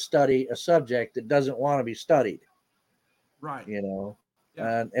hard to study a subject that doesn't want to be studied. Right. You know,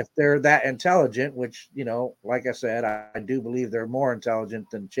 Yeah. and if they're that intelligent, which, you know, like I said, I do believe they're more intelligent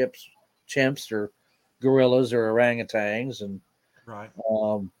than chimps or gorillas or orangutans, and right.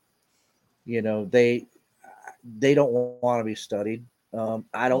 You know, they don't want to be studied.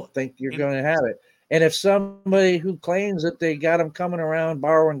 I don't think you're going to have it. And if somebody who claims that they got them coming around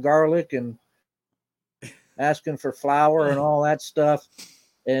borrowing garlic and asking for flour and all that stuff,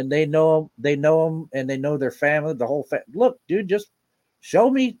 and they know them, and they know their family, the whole look, dude, just show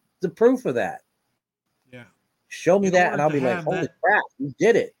me the proof of that. Yeah. Show me that, and I'll be like, holy crap, you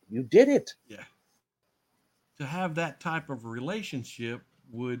did it. You did it. Yeah. To have that type of relationship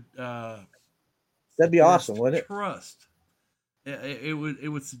would that'd be awesome, wouldn't it? Trust. It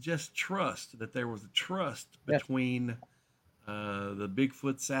would suggest trust, that there was a trust between the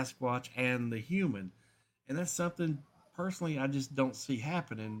Bigfoot, Sasquatch, and the human, and that's something personally I just don't see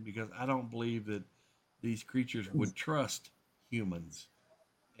happening, because I don't believe that these creatures would trust humans,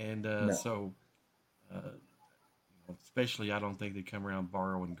 and No. so especially I don't think they come around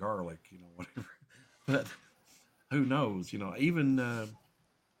borrowing garlic, whatever. But who knows? Even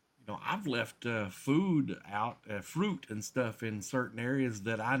I've left food out, fruit and stuff in certain areas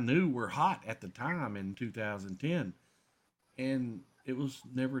that I knew were hot at the time in 2010, and it was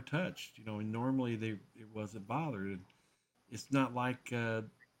never touched. And normally it wasn't bothered. It's not like that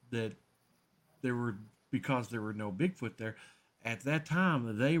because there were no Bigfoot there at that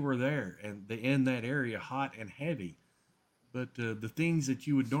time. They were there, and they in that area, hot and heavy. But the things that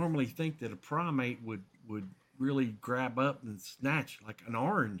you would normally think that a primate would really grab up and snatch, like an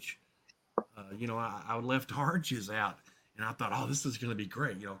orange. I left oranges out, and I thought, oh, this is going to be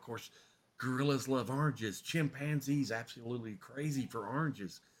great. Of course, gorillas love oranges. Chimpanzees absolutely crazy for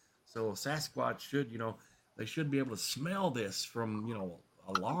oranges. So a Sasquatch they should be able to smell this from,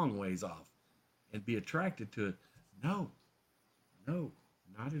 a long ways off and be attracted to it. No,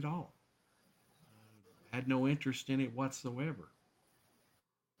 not at all. Had no interest in it whatsoever.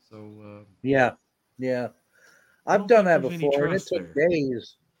 So yeah. I've done that before, and it took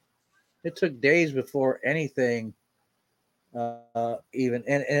days. It took days before anything, even,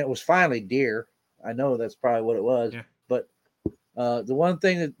 and it was finally deer. I know that's probably what it was, but the one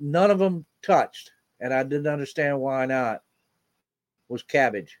thing that none of them touched, and I didn't understand why not, was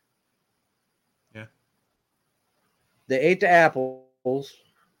cabbage. Yeah, they ate the apples,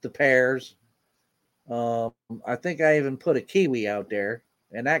 the pears. I think I even put a kiwi out there,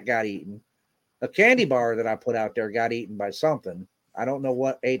 and that got eaten. A candy bar that I put out there got eaten by something. I don't know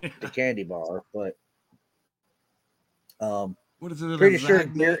what ate the candy bar, but what is it? Pretty sure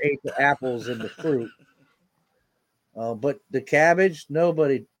deer ate the apples and the fruit. But the cabbage,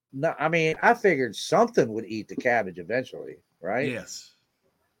 nobody. No, I mean, I figured something would eat the cabbage eventually, right? Yes,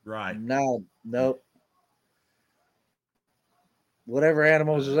 right. No, nope. Whatever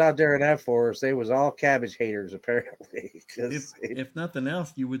animals was out there in that forest, they was all cabbage haters apparently. If nothing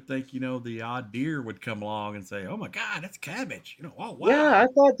else, you would think the odd deer would come along and say, "Oh my God, that's cabbage!" Oh wow. Yeah, I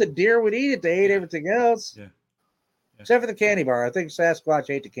thought the deer would eat it. They ate everything else. Yeah. Except for the candy bar. I think Sasquatch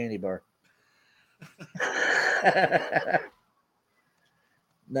ate the candy bar.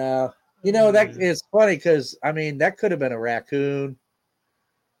 No, that is funny because that could have been a raccoon.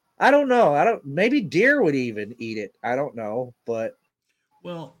 I don't know. Maybe deer would even eat it. I don't know, but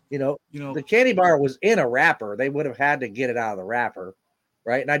the candy bar was in a wrapper. They would have had to get it out of the wrapper,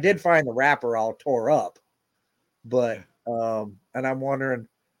 right? And I did find the wrapper all tore up, but and I'm wondering,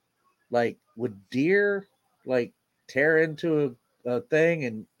 like, would deer tear into a thing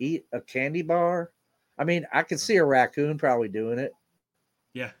and eat a candy bar? I could see a raccoon probably doing it.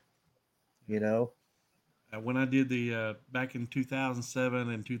 Yeah. When I did the back in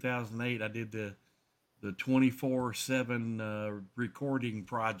 2007 and 2008, I did the 24/7 recording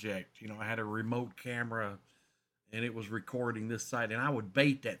project. I had a remote camera, and it was recording this site, and I would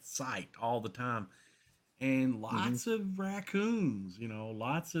bait that site all the time, and lots of raccoons,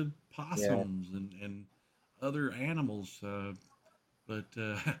 lots of possums and other animals, but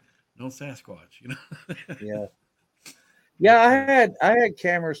no Sasquatch. Yeah, I had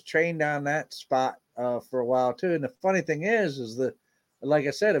cameras trained on that spot for a while too. And the funny thing is that, like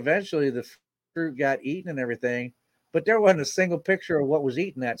I said, eventually the fruit got eaten and everything, but there wasn't a single picture of what was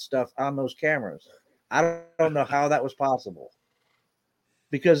eating that stuff on those cameras. I don't know how that was possible,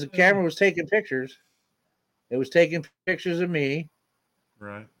 because the camera was taking pictures, It was taking pictures of me.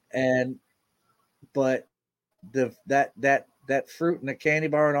 Right. But that fruit and the candy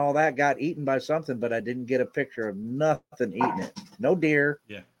bar and all that got eaten by something, but I didn't get a picture of nothing eating it. No deer.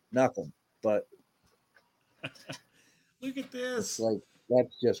 Yeah. Nothing. But look at this. It's like,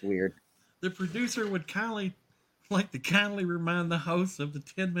 that's just weird. The producer would kindly remind the host of the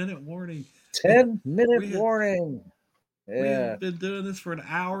 10-minute warning. 10-minute warning. Yeah. We've been doing this for an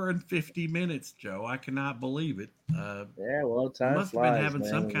hour and 50 minutes, Joe. I cannot believe it. Yeah, well, time must flies, have been having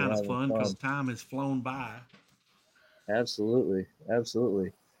man, some kind of fun because time has flown by. Absolutely.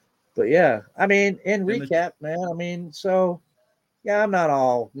 But yeah, I mean, in recap, man, I mean, so yeah, I'm not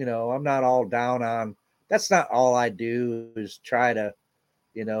all down on. That's not all I do is try to,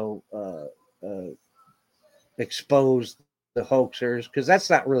 expose the hoaxers, because that's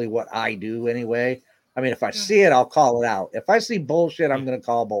not really what I do anyway. I mean, if I see it, I'll call it out. If I see bullshit, I'm going to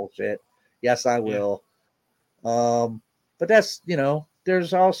call bullshit. Yes, I will. But that's,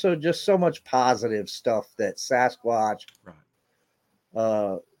 there's also just so much positive stuff that Sasquatch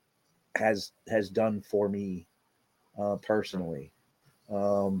has done for me personally.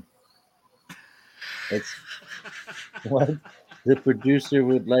 It's what the producer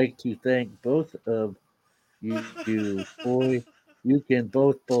would like to thank both of you. Boy, you can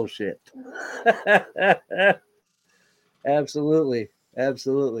both bullshit. Absolutely. But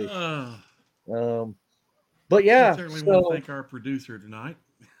yeah, I certainly want to thank our producer tonight.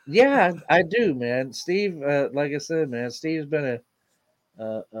 Yeah, I do, man. Steve, like I said, man, Steve's been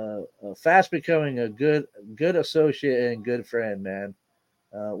a fast becoming a good associate and good friend, man.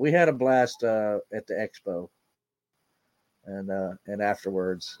 We had a blast at the expo, and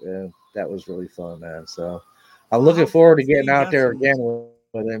afterwards, that was really fun, man. So I'm looking forward to getting out there again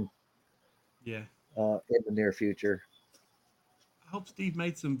with him. Yeah. In the near future. I hope Steve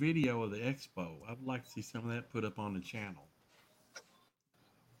made some video of the expo. I'd like to see some of that put up on the channel.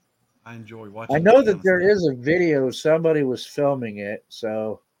 I enjoy watching. I know that there is a video. Somebody was filming it,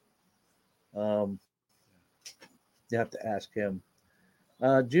 so you have to ask him.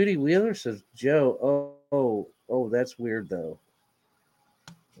 Judy Wheeler says, Joe, oh, that's weird though.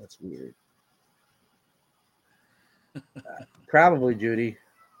 That's weird. Probably, Judy.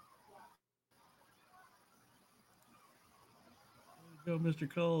 Go,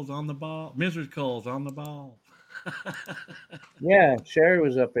 Mr. Cole's on the ball. Mrs. Cole's on the ball. Yeah, Sherry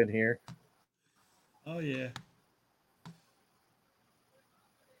was up in here. Oh yeah.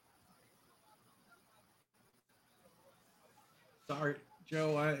 Sorry,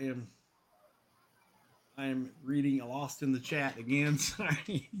 Joe. I am reading Lost in the Chat again.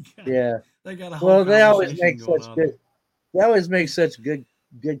 Sorry. Yeah. They got a whole conversation they always make going such on good. there. They always make such good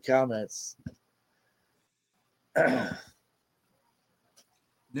comments.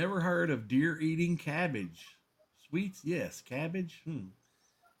 Never heard of deer eating cabbage. Sweets, yes. Cabbage,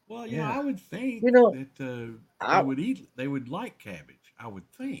 Well, I would think that they would like cabbage. I would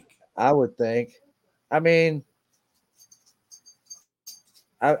think. I mean,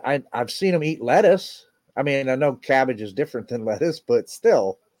 I've seen them eat lettuce. I mean, I know cabbage is different than lettuce, but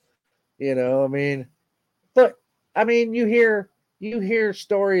still, I mean, but I mean, you hear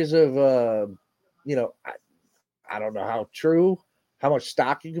stories of, I don't know how true, how much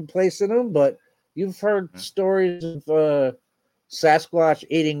stock you can place in them, but you've heard stories of Sasquatch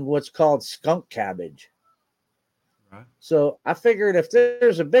eating what's called skunk cabbage. Right. So I figured if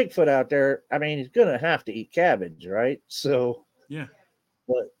there's a Bigfoot out there, I mean, he's gonna have to eat cabbage, right? So yeah,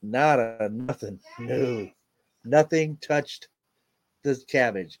 but nothing. No, nothing touched the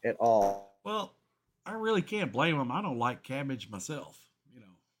cabbage at all. Well, I really can't blame them. I don't like cabbage myself.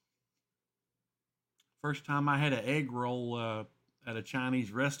 First time I had an egg roll at a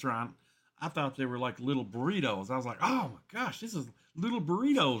Chinese restaurant, I thought they were like little burritos. I was like, oh my gosh, this is little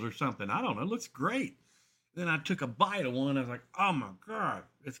burritos or something. I don't know. It looks great. Then I took a bite of one. I was like, oh my God,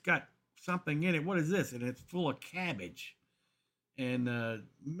 it's got something in it. What is this? And it's full of cabbage. And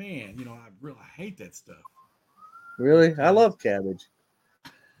man, I hate that stuff. Really? I love cabbage.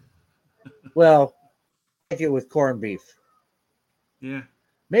 Well, I like it with corned beef. Yeah.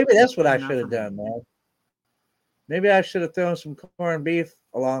 Maybe that's what I should have done, man. Maybe I should have thrown some corned beef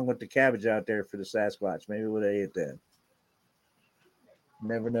along with the cabbage out there for the Sasquatch. Maybe would have ate that.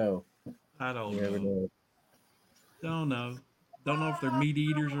 Never know. I don't know. Don't know. Don't know if they're meat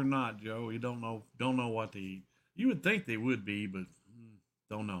eaters or not, Joe. You don't know what they eat. You would think they would be, but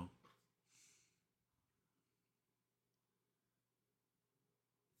don't know.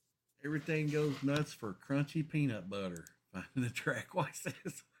 Everything goes nuts for crunchy peanut butter. Finding the track, why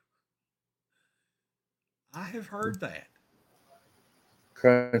says I have heard that.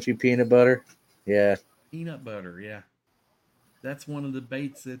 Crunchy peanut butter. Yeah. Peanut butter, yeah. That's one of the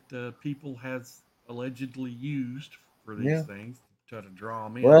baits that people has allegedly used for these things to try to draw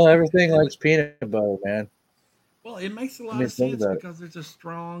them in. Well, everything likes peanut butter, man. Well, it makes a lot of sense because there's a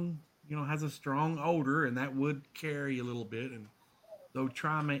strong, has a strong odor, and that would carry a little bit. And though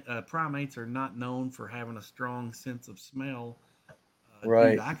primates are not known for having a strong sense of smell,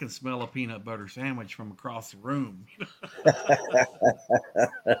 right? Dude, I can smell a peanut butter sandwich from across the room.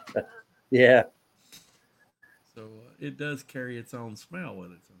 Yeah. So it does carry its own smell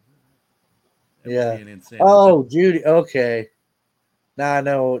with it. So yeah. Oh, Judy. Okay. Now I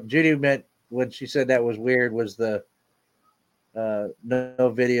know Judy meant when she said that was weird was the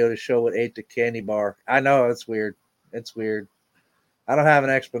no video to show what ate the candy bar. I know it's weird. It's weird. I don't have an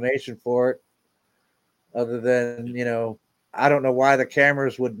explanation for it other than, I don't know why the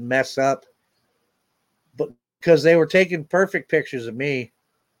cameras would mess up, but because they were taking perfect pictures of me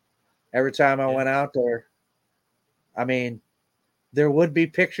every time I went out there. I mean, there would be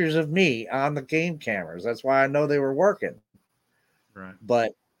pictures of me on the game cameras. That's why I know they were working. Right.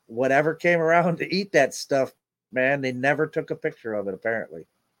 But whatever came around to eat that stuff, man, they never took a picture of it, apparently.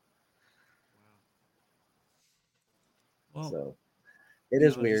 Well, so it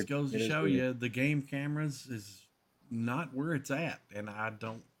is weird. It just goes to show you the game cameras is not where it's at. And I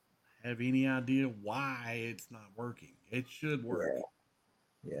don't have any idea why it's not working. It should work.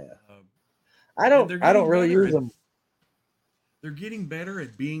 Yeah. I don't really use them. They're getting better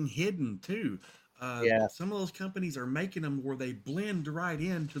at being hidden too. Some of those companies are making them where they blend right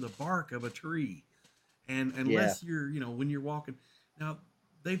into the bark of a tree, and unless you're, when you're walking, now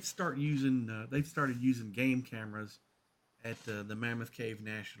they've started using game cameras at the Mammoth Cave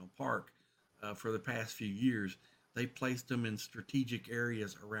National Park for the past few years. They placed them in strategic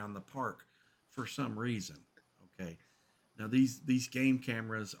areas around the park for some reason. Okay, now these game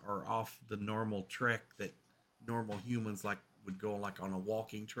cameras are off the normal trek that normal humans would go on a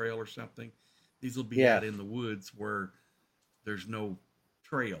walking trail or something. These will be out in the woods where there's no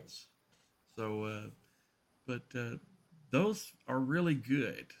trails. So, but those are really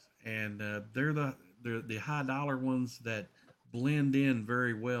good, and they're the high dollar ones that blend in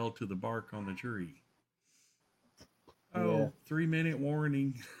very well to the bark on the tree. 3-minute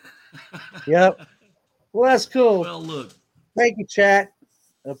warning. Yep. Well, that's cool. Well, look. Thank you, chat.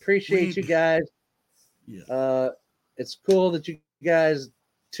 Appreciate you guys. Yeah. It's cool that you guys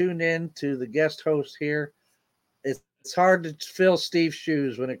tune in to the guest host here. It's hard to fill Steve's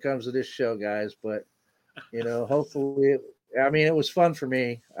shoes when it comes to this show, guys, but hopefully it was fun for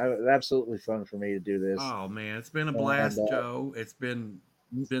me. Absolutely fun for me to do this. Oh man, it's been a blast, Joe. It's been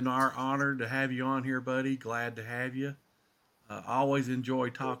our honor to have you on here, buddy. Glad to have you. Always enjoy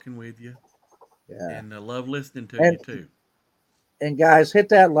talking with you. Yeah. And love listening to you too. And guys, hit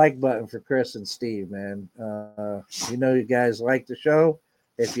that like button for Chris and Steve, man. You guys like the show.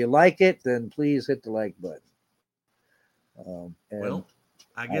 If you like it, then please hit the like button. Well,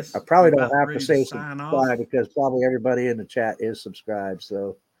 I guess I probably don't have to say subscribe because probably everybody in the chat is subscribed.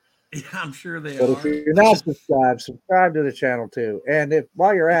 So yeah, I'm sure they are. But if you're not subscribed to the channel too. And if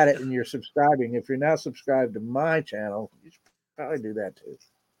while you're at it and you're subscribing, if you're not subscribed to my channel, you should probably do that too.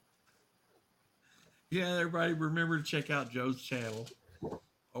 Yeah, everybody remember to check out Joe's channel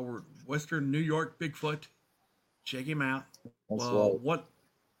over at Western New York Bigfoot. Check him out. That's well, right.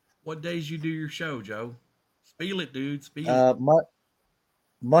 What days you do your show, Joe? Spiel it, dude. Spiel it.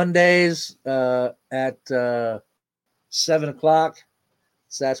 Mondays at 7:00,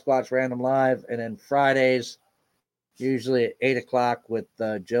 Sasquatch Random Live, and then Fridays usually at 8:00 with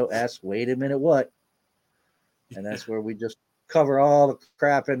Joe S. Wait a minute, what? And that's where we just cover all the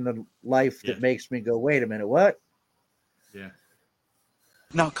crap in the life that makes me go, wait a minute, what? Yeah.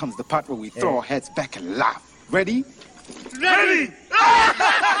 Now comes the part where we throw our heads back and laugh. Ready? Ready!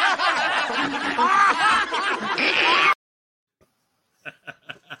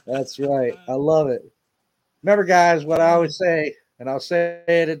 That's right. I love it. Remember, guys, what I always say, and I'll say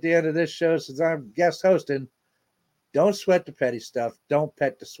it at the end of this show since I'm guest hosting, don't sweat the petty stuff. Don't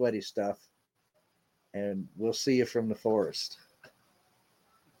pet the sweaty stuff. And we'll see you from the forest.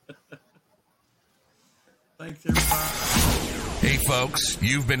 Thanks, everybody. Hey, folks,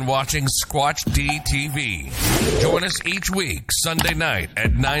 you've been watching Squatch D TV. Join us each week, Sunday night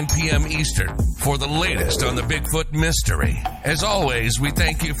at 9 p.m. Eastern, for the latest on the Bigfoot mystery. As always, we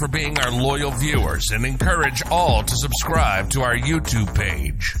thank you for being our loyal viewers and encourage all to subscribe to our YouTube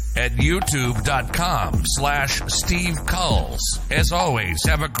page at youtube.com/Steve Kulls. As always,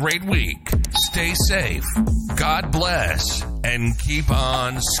 have a great week. Stay safe. God bless. And keep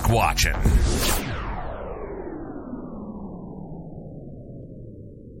on squatching.